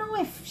 I don't know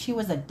if she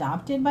was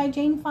adopted by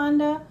Jane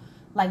Fonda,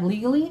 like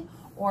legally,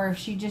 or if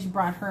she just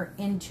brought her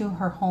into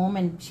her home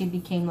and she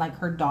became like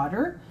her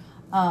daughter.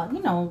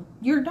 You know,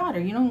 your daughter.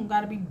 You don't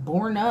got to be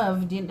born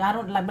of. I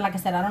don't, like I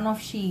said, I don't know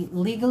if she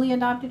legally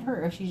adopted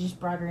her or if she just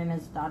brought her in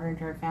as a daughter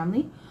into her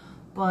family.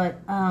 But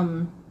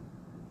I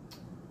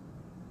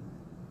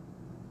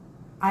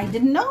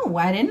didn't know.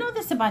 I didn't know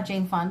this about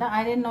Jane Fonda.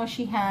 I didn't know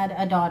she had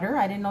a daughter.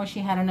 I didn't know she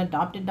had an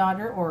adopted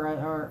daughter or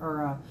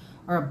a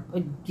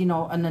you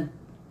know, an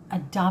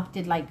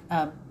adopted, like,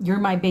 you're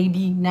my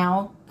baby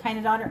now kind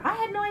of daughter. I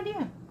had no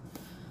idea.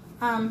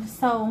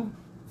 So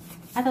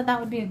I thought that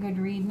would be a good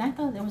read, and I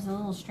thought it was a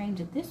little strange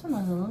that this one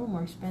was a little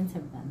more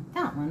expensive than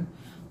that one,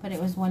 but it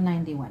was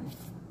 $1.91.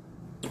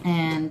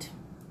 And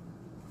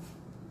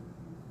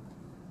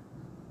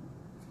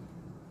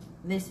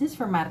this is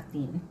for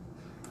Martin.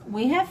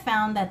 We have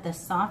found that the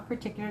soft,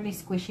 particularly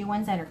squishy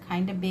ones that are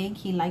kind of big,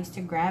 he likes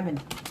to grab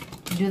and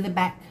do the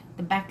back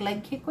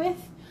leg kick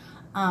with.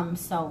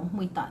 So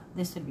we thought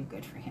this would be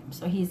good for him.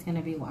 So he's going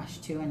to be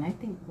washed too. And I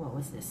think, what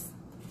was this?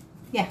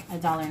 Yeah,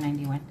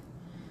 $1.91.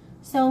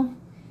 So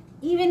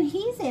even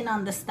he's in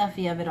on the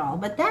stuffy of it all.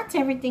 But that's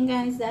everything,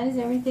 guys. That is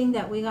everything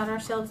that we got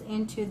ourselves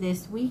into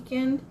this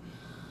weekend.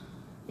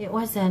 It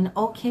was an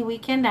okay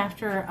weekend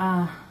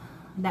after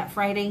that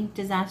Friday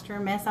disaster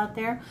mess out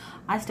there.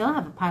 I still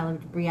have a pile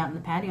of debris out in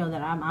the patio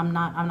that I'm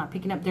not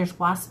picking up. There's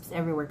wasps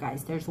everywhere,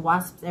 guys. There's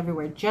wasps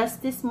everywhere.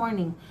 Just this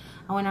morning,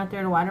 I went out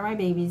there to water my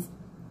babies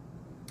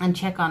and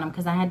check on them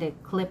because I had to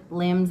clip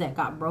limbs that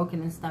got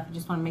broken and stuff. I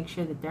just want to make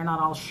sure that they're not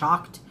all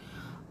shocked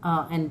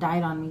and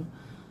died on me.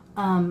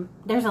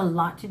 There's a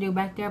lot to do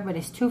back there, but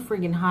it's too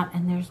friggin' hot,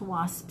 and there's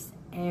wasps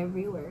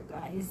everywhere,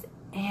 guys.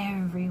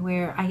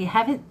 Everywhere.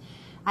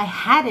 I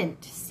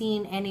hadn't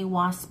seen any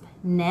wasp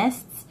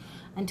nests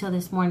until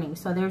this morning.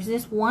 So there's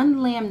this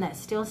one limb that's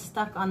still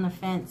stuck on the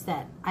fence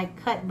that I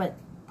cut, but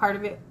part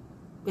of it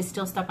is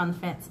still stuck on the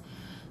fence.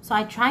 So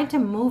I tried to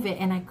move it,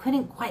 and I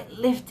couldn't quite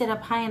lift it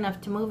up high enough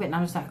to move it. And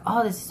I was like,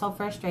 oh, this is so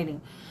frustrating.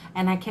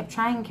 And I kept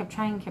trying,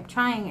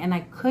 and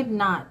I could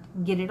not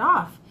get it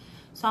off.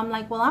 So I'm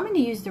like, well, I'm going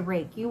to use the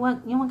rake. You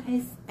want,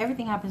 guys,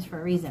 everything happens for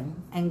a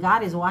reason. And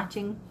God is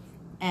watching,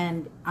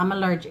 and I'm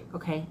allergic,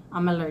 okay?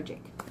 I'm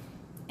allergic.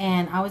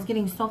 And I was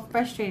getting so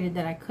frustrated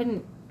that I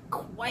couldn't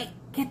quite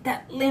get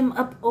that limb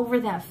up over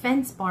that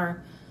fence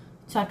bar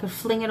so I could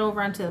fling it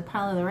over onto the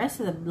pile of the rest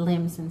of the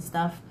limbs and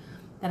stuff,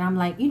 that I'm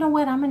like, you know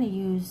what, I'm going to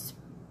use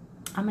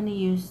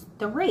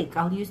the rake.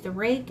 I'll use the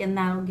rake, and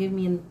that'll give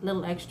me a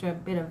little extra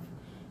bit of,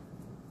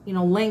 you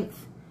know,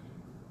 length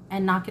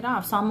and knock it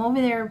off. So I'm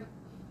over there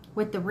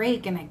with the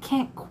rake, and I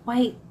can't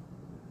quite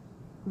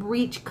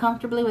reach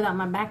comfortably without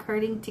my back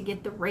hurting to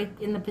get the rake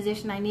in the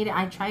position I need it.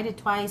 I tried it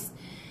twice,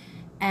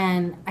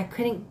 and I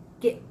couldn't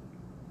get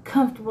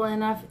comfortable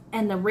enough,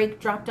 and the rake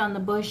dropped on the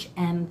bush,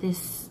 and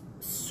this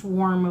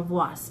swarm of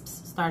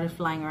wasps started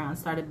flying around,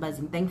 started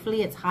buzzing.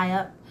 Thankfully, it's high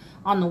up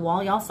on the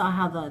wall. Y'all saw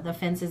how the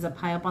fence is up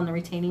high up on the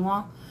retaining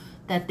wall.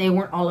 that they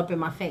weren't all up in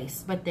my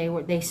face, but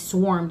they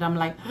swarmed. I'm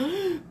like,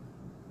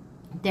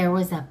 there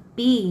was a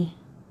bee,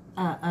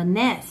 a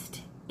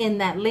nest in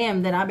that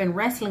limb that I've been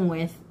wrestling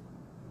with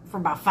for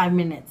about 5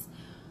 minutes.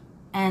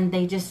 And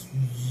they just,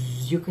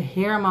 you could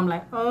hear them. I'm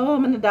like, oh,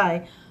 I'm gonna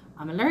die.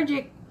 I'm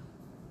allergic.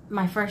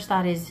 My first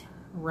thought is,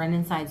 run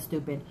inside,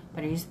 stupid.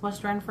 But are you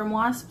supposed to run from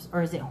wasps,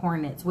 or is it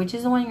hornets? Which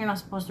is the one you're not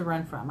supposed to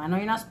run from? I know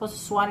you're not supposed to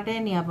swat at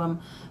any of them,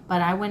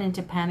 but I went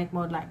into panic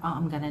mode like, oh,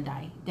 I'm gonna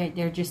die.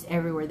 They're just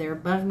everywhere. They're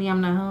above me.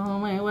 I'm like, oh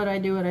man, what do I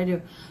do? What do I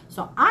do?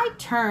 So I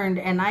turned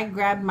and I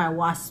grabbed my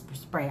wasp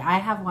spray. I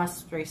have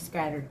wasp spray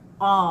scattered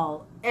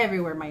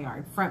everywhere in my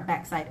yard, front,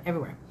 back, side,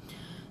 everywhere.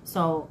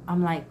 So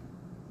I'm like,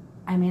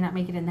 I may not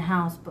make it in the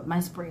house, but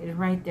my spray is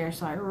right there.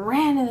 So I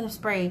ran to the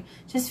spray,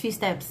 just a few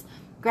steps,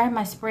 grabbed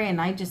my spray,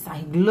 and I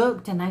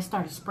looked and I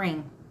started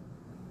spraying.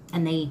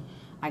 And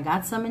I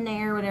got some in the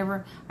air or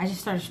whatever. I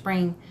just started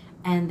spraying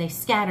and they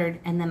scattered,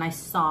 and then I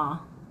saw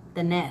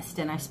the nest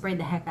and I sprayed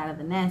the heck out of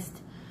the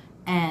nest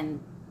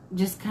and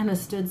just kind of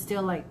stood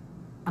still like,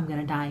 I'm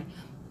gonna die.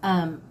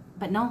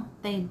 But no,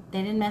 they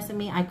didn't mess with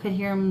me. I could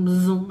hear them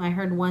zoom. I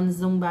heard one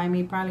zoom by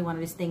me, probably wanted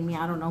to sting me,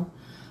 I don't know.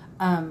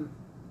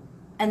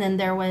 And then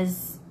there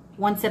was,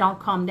 once it all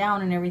calmed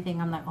down and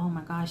everything, I'm like, oh my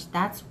gosh,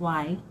 that's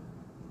why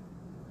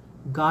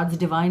God's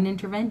divine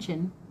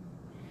intervention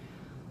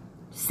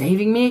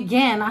saving me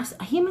again.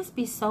 He must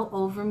be so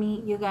over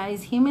me, you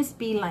guys. He must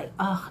be like,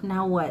 oh,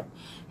 now what?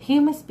 He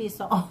must be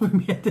so over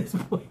me at this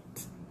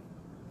point.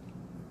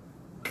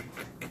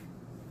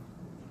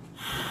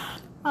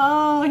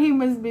 Oh, he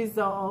must be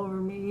so over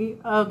me.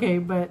 Okay,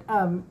 but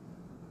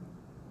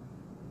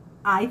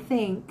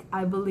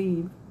I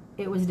believe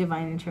it was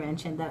divine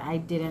intervention that I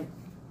didn't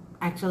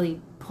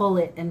actually pull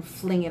it and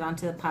fling it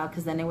onto the pile,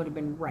 because then it would have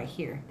been right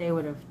here. They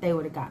would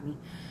have got me.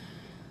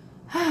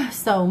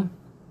 So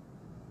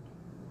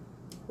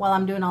while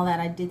I'm doing all that,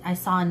 I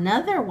saw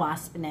another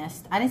wasp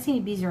nest. I didn't see any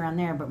bees around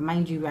there, but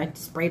mind you, I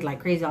sprayed like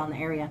crazy all in the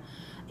area.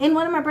 In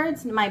one of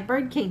my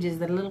bird cages,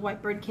 the little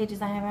white bird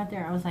cages I have out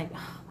there, I was like,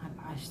 oh my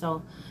gosh.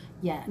 So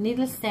yeah,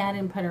 needless to say, I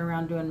didn't put her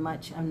around doing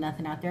much of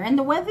nothing out there. And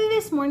the weather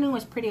this morning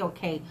was pretty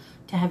okay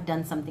to have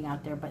done something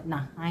out there. But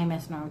nah, I ain't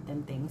messing around with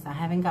them things. I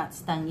haven't got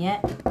stung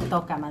yet.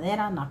 Toca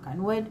madera, knock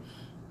on wood.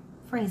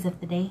 Phrase of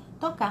the day,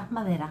 toca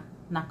madera,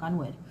 knock on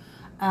wood.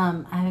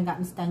 I haven't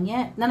gotten stung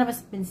yet. None of us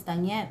have been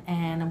stung yet,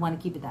 and I want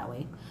to keep it that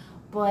way.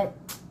 But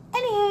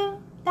anywho,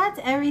 that's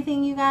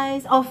everything, you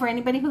guys. Oh, for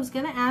anybody who's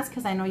going to ask,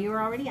 because I know you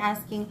were already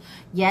asking,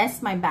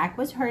 yes, my back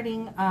was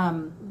hurting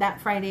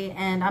that Friday,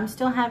 and I'm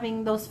still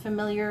having those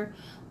familiar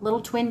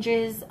little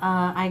twinges.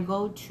 I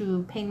go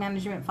to pain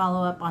management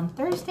follow-up on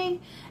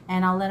Thursday,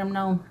 and I'll let them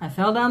know I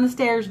fell down the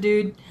stairs,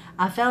 dude.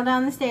 I fell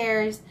down the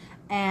stairs,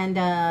 and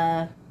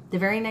the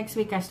very next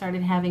week I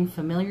started having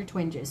familiar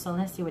twinges. So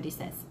let's see what he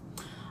says.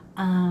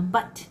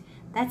 But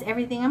that's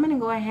everything. I'm going to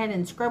go ahead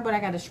and scrub what I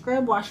got to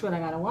scrub, wash what I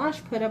got to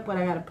wash, put up what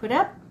I got to put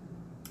up,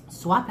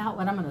 swap out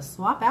what I'm going to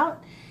swap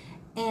out,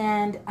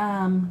 and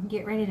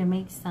get ready to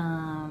make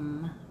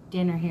some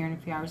dinner here in a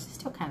few hours. It's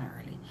still kind of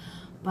early.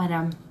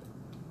 But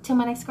till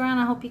my next go around,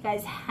 I hope you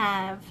guys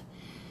have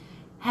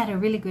had a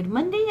really good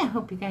Monday. I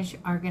hope you guys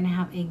are going to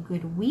have a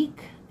good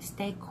week.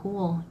 Stay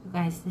cool. You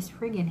guys, this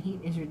friggin' heat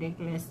is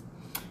ridiculous.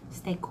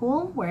 Stay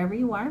cool wherever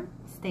you are.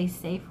 Stay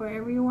safe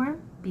wherever you are.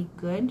 Be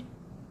good.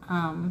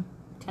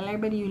 Tell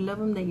everybody you love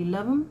them that you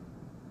love them,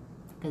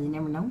 because you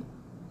never know.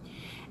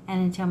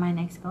 And until my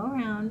next go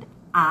around,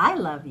 I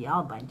love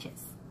y'all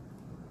bunches.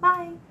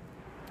 Bye.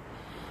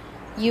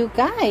 You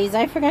guys,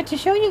 I forgot to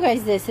show you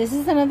guys this. This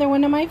is another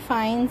one of my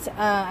finds.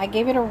 I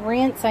gave it a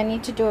rinse. I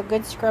need to do a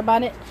good scrub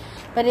on it.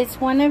 But it's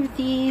one of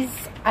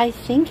these, I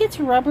think it's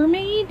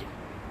Rubbermaid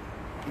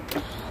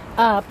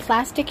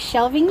plastic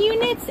shelving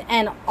units,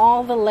 and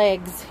all the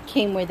legs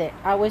came with it.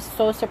 I was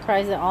so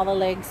surprised that all the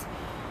legs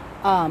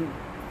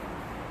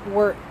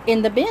were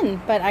in the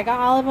bin, but I got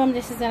all of them.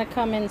 This is going to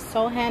come in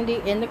so handy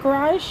in the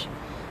garage.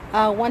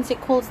 Once it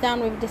cools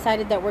down, we've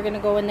decided that we're going to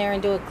go in there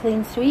and do a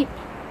clean sweep.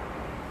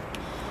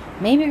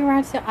 Maybe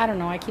garage sale, I don't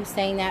know, I keep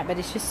saying that, but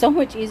it's just so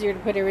much easier to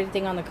put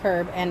everything on the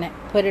curb and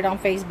put it on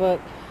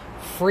Facebook,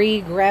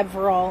 free grab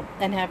for all,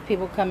 and have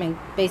people come and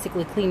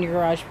basically clean your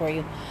garage for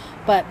you.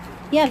 But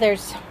yeah,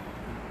 there's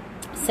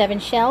 7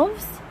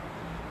 shelves,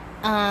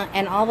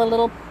 and all the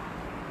little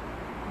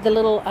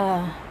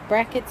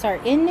brackets are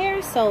in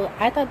there. So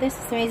I thought this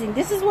is amazing.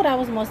 This is what I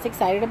was most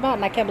excited about,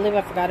 and I can't believe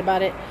I forgot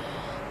about it.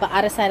 But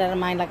out of sight, out of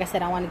mind. Like I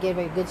said, I want to give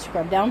it a good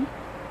scrub down.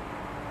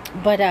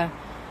 But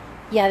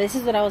yeah, this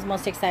is what I was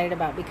most excited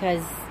about,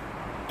 because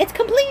it's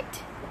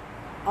complete.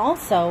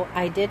 Also,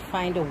 I did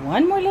find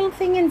one more little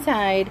thing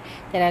inside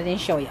that I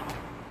didn't show y'all.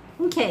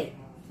 Okay,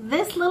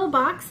 this little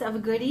box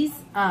of goodies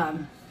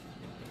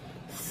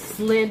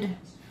slid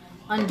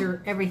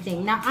under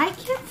everything. Now, I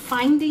kept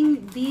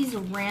finding these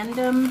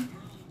random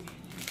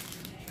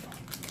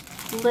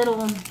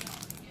little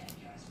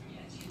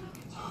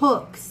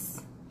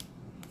hooks.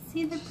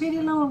 See the pretty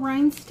little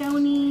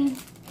rhinestoney?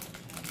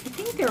 I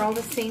think they're all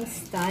the same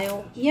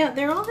style. Yeah,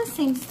 they're all the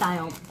same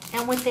style.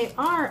 And what they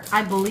are,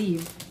 I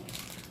believe,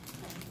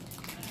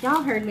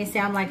 Y'all heard me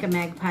sound like a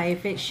magpie.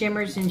 If it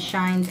shimmers and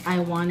shines, I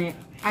want it.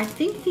 I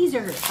think these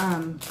are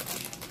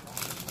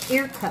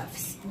ear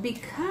cuffs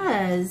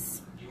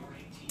because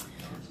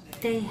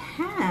they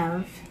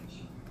have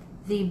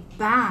the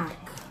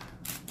back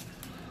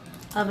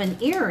of an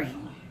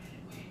earring.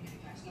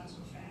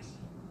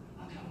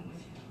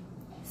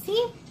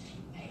 See?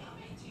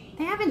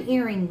 They have an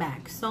earring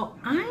back. So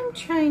I'm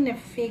trying to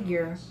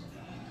figure,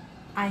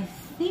 I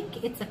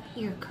think it's an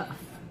ear cuff.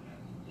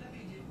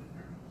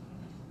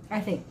 I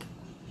think.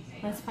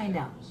 Let's find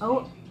out.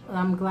 Oh,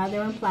 I'm glad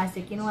they're in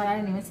plastic. You know what? I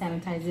didn't even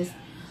sanitize this.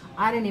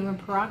 I didn't even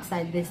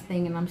peroxide this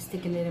thing, and I'm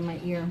sticking it in my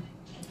ear.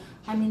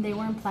 I mean, they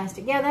were in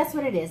plastic. Yeah, that's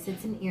what it is.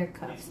 It's an ear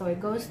cuff. So it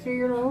goes through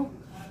your little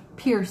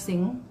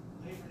piercing.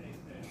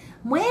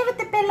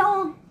 Muévete,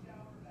 pelón.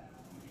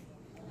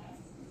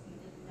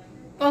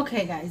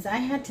 Okay, guys. I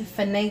had to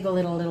finagle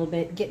it a little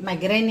bit. Get my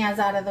greñas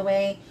out of the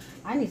way.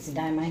 I need to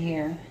dye my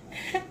hair.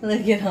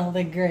 Look at all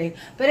the gray.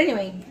 But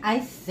anyway, I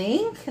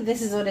think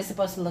this is what it's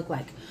supposed to look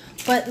like.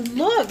 But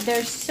look,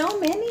 there's so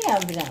many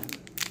of them.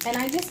 And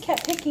I just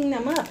kept picking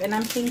them up. And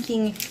I'm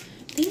thinking,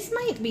 these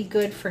might be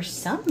good for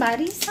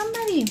somebody.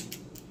 Somebody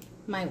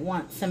might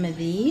want some of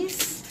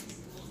these.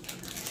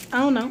 I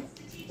don't know.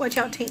 What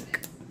y'all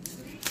think?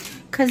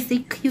 Because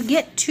you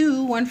get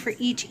two, one for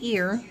each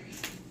ear.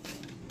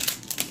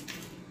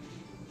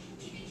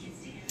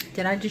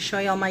 Did I just show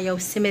y'all my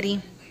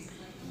Yosemite?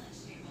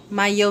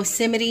 My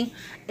Yosemite.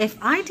 If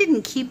I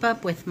didn't keep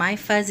up with my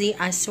fuzzy,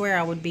 I swear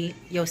I would be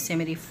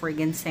Yosemite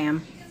friggin'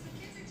 Sam.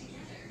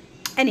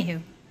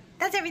 Anywho,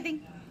 that's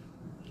everything.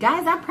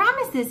 Guys, I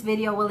promise this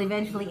video will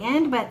eventually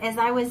end, but as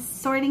I was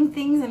sorting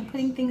things and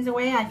putting things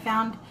away, I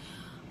found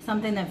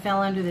something that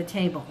fell under the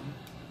table.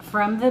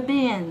 From the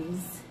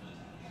bins.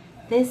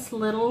 This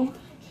little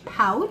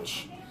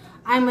pouch,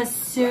 I'm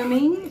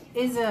assuming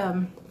is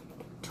a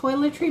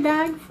toiletry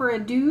bag for a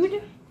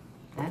dude.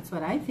 That's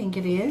what I think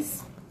it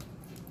is.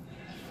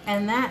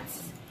 And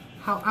that's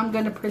how I'm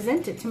going to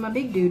present it to my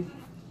big dude.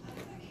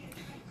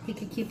 He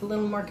could keep a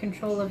little more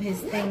control of his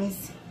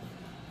things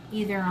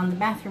either on the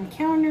bathroom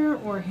counter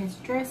or his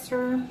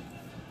dresser.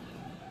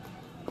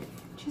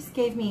 Just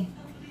gave me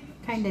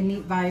kind of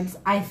neat vibes.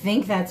 I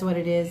think that's what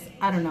it is.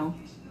 I don't know.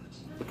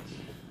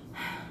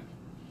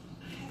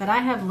 But I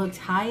have looked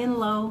high and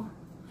low,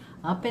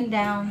 up and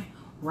down,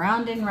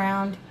 round and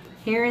round,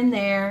 here and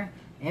there,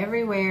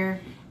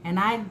 everywhere, and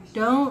I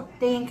don't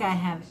think I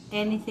have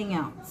anything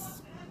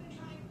else.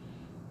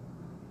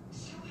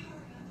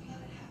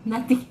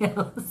 Nothing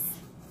else.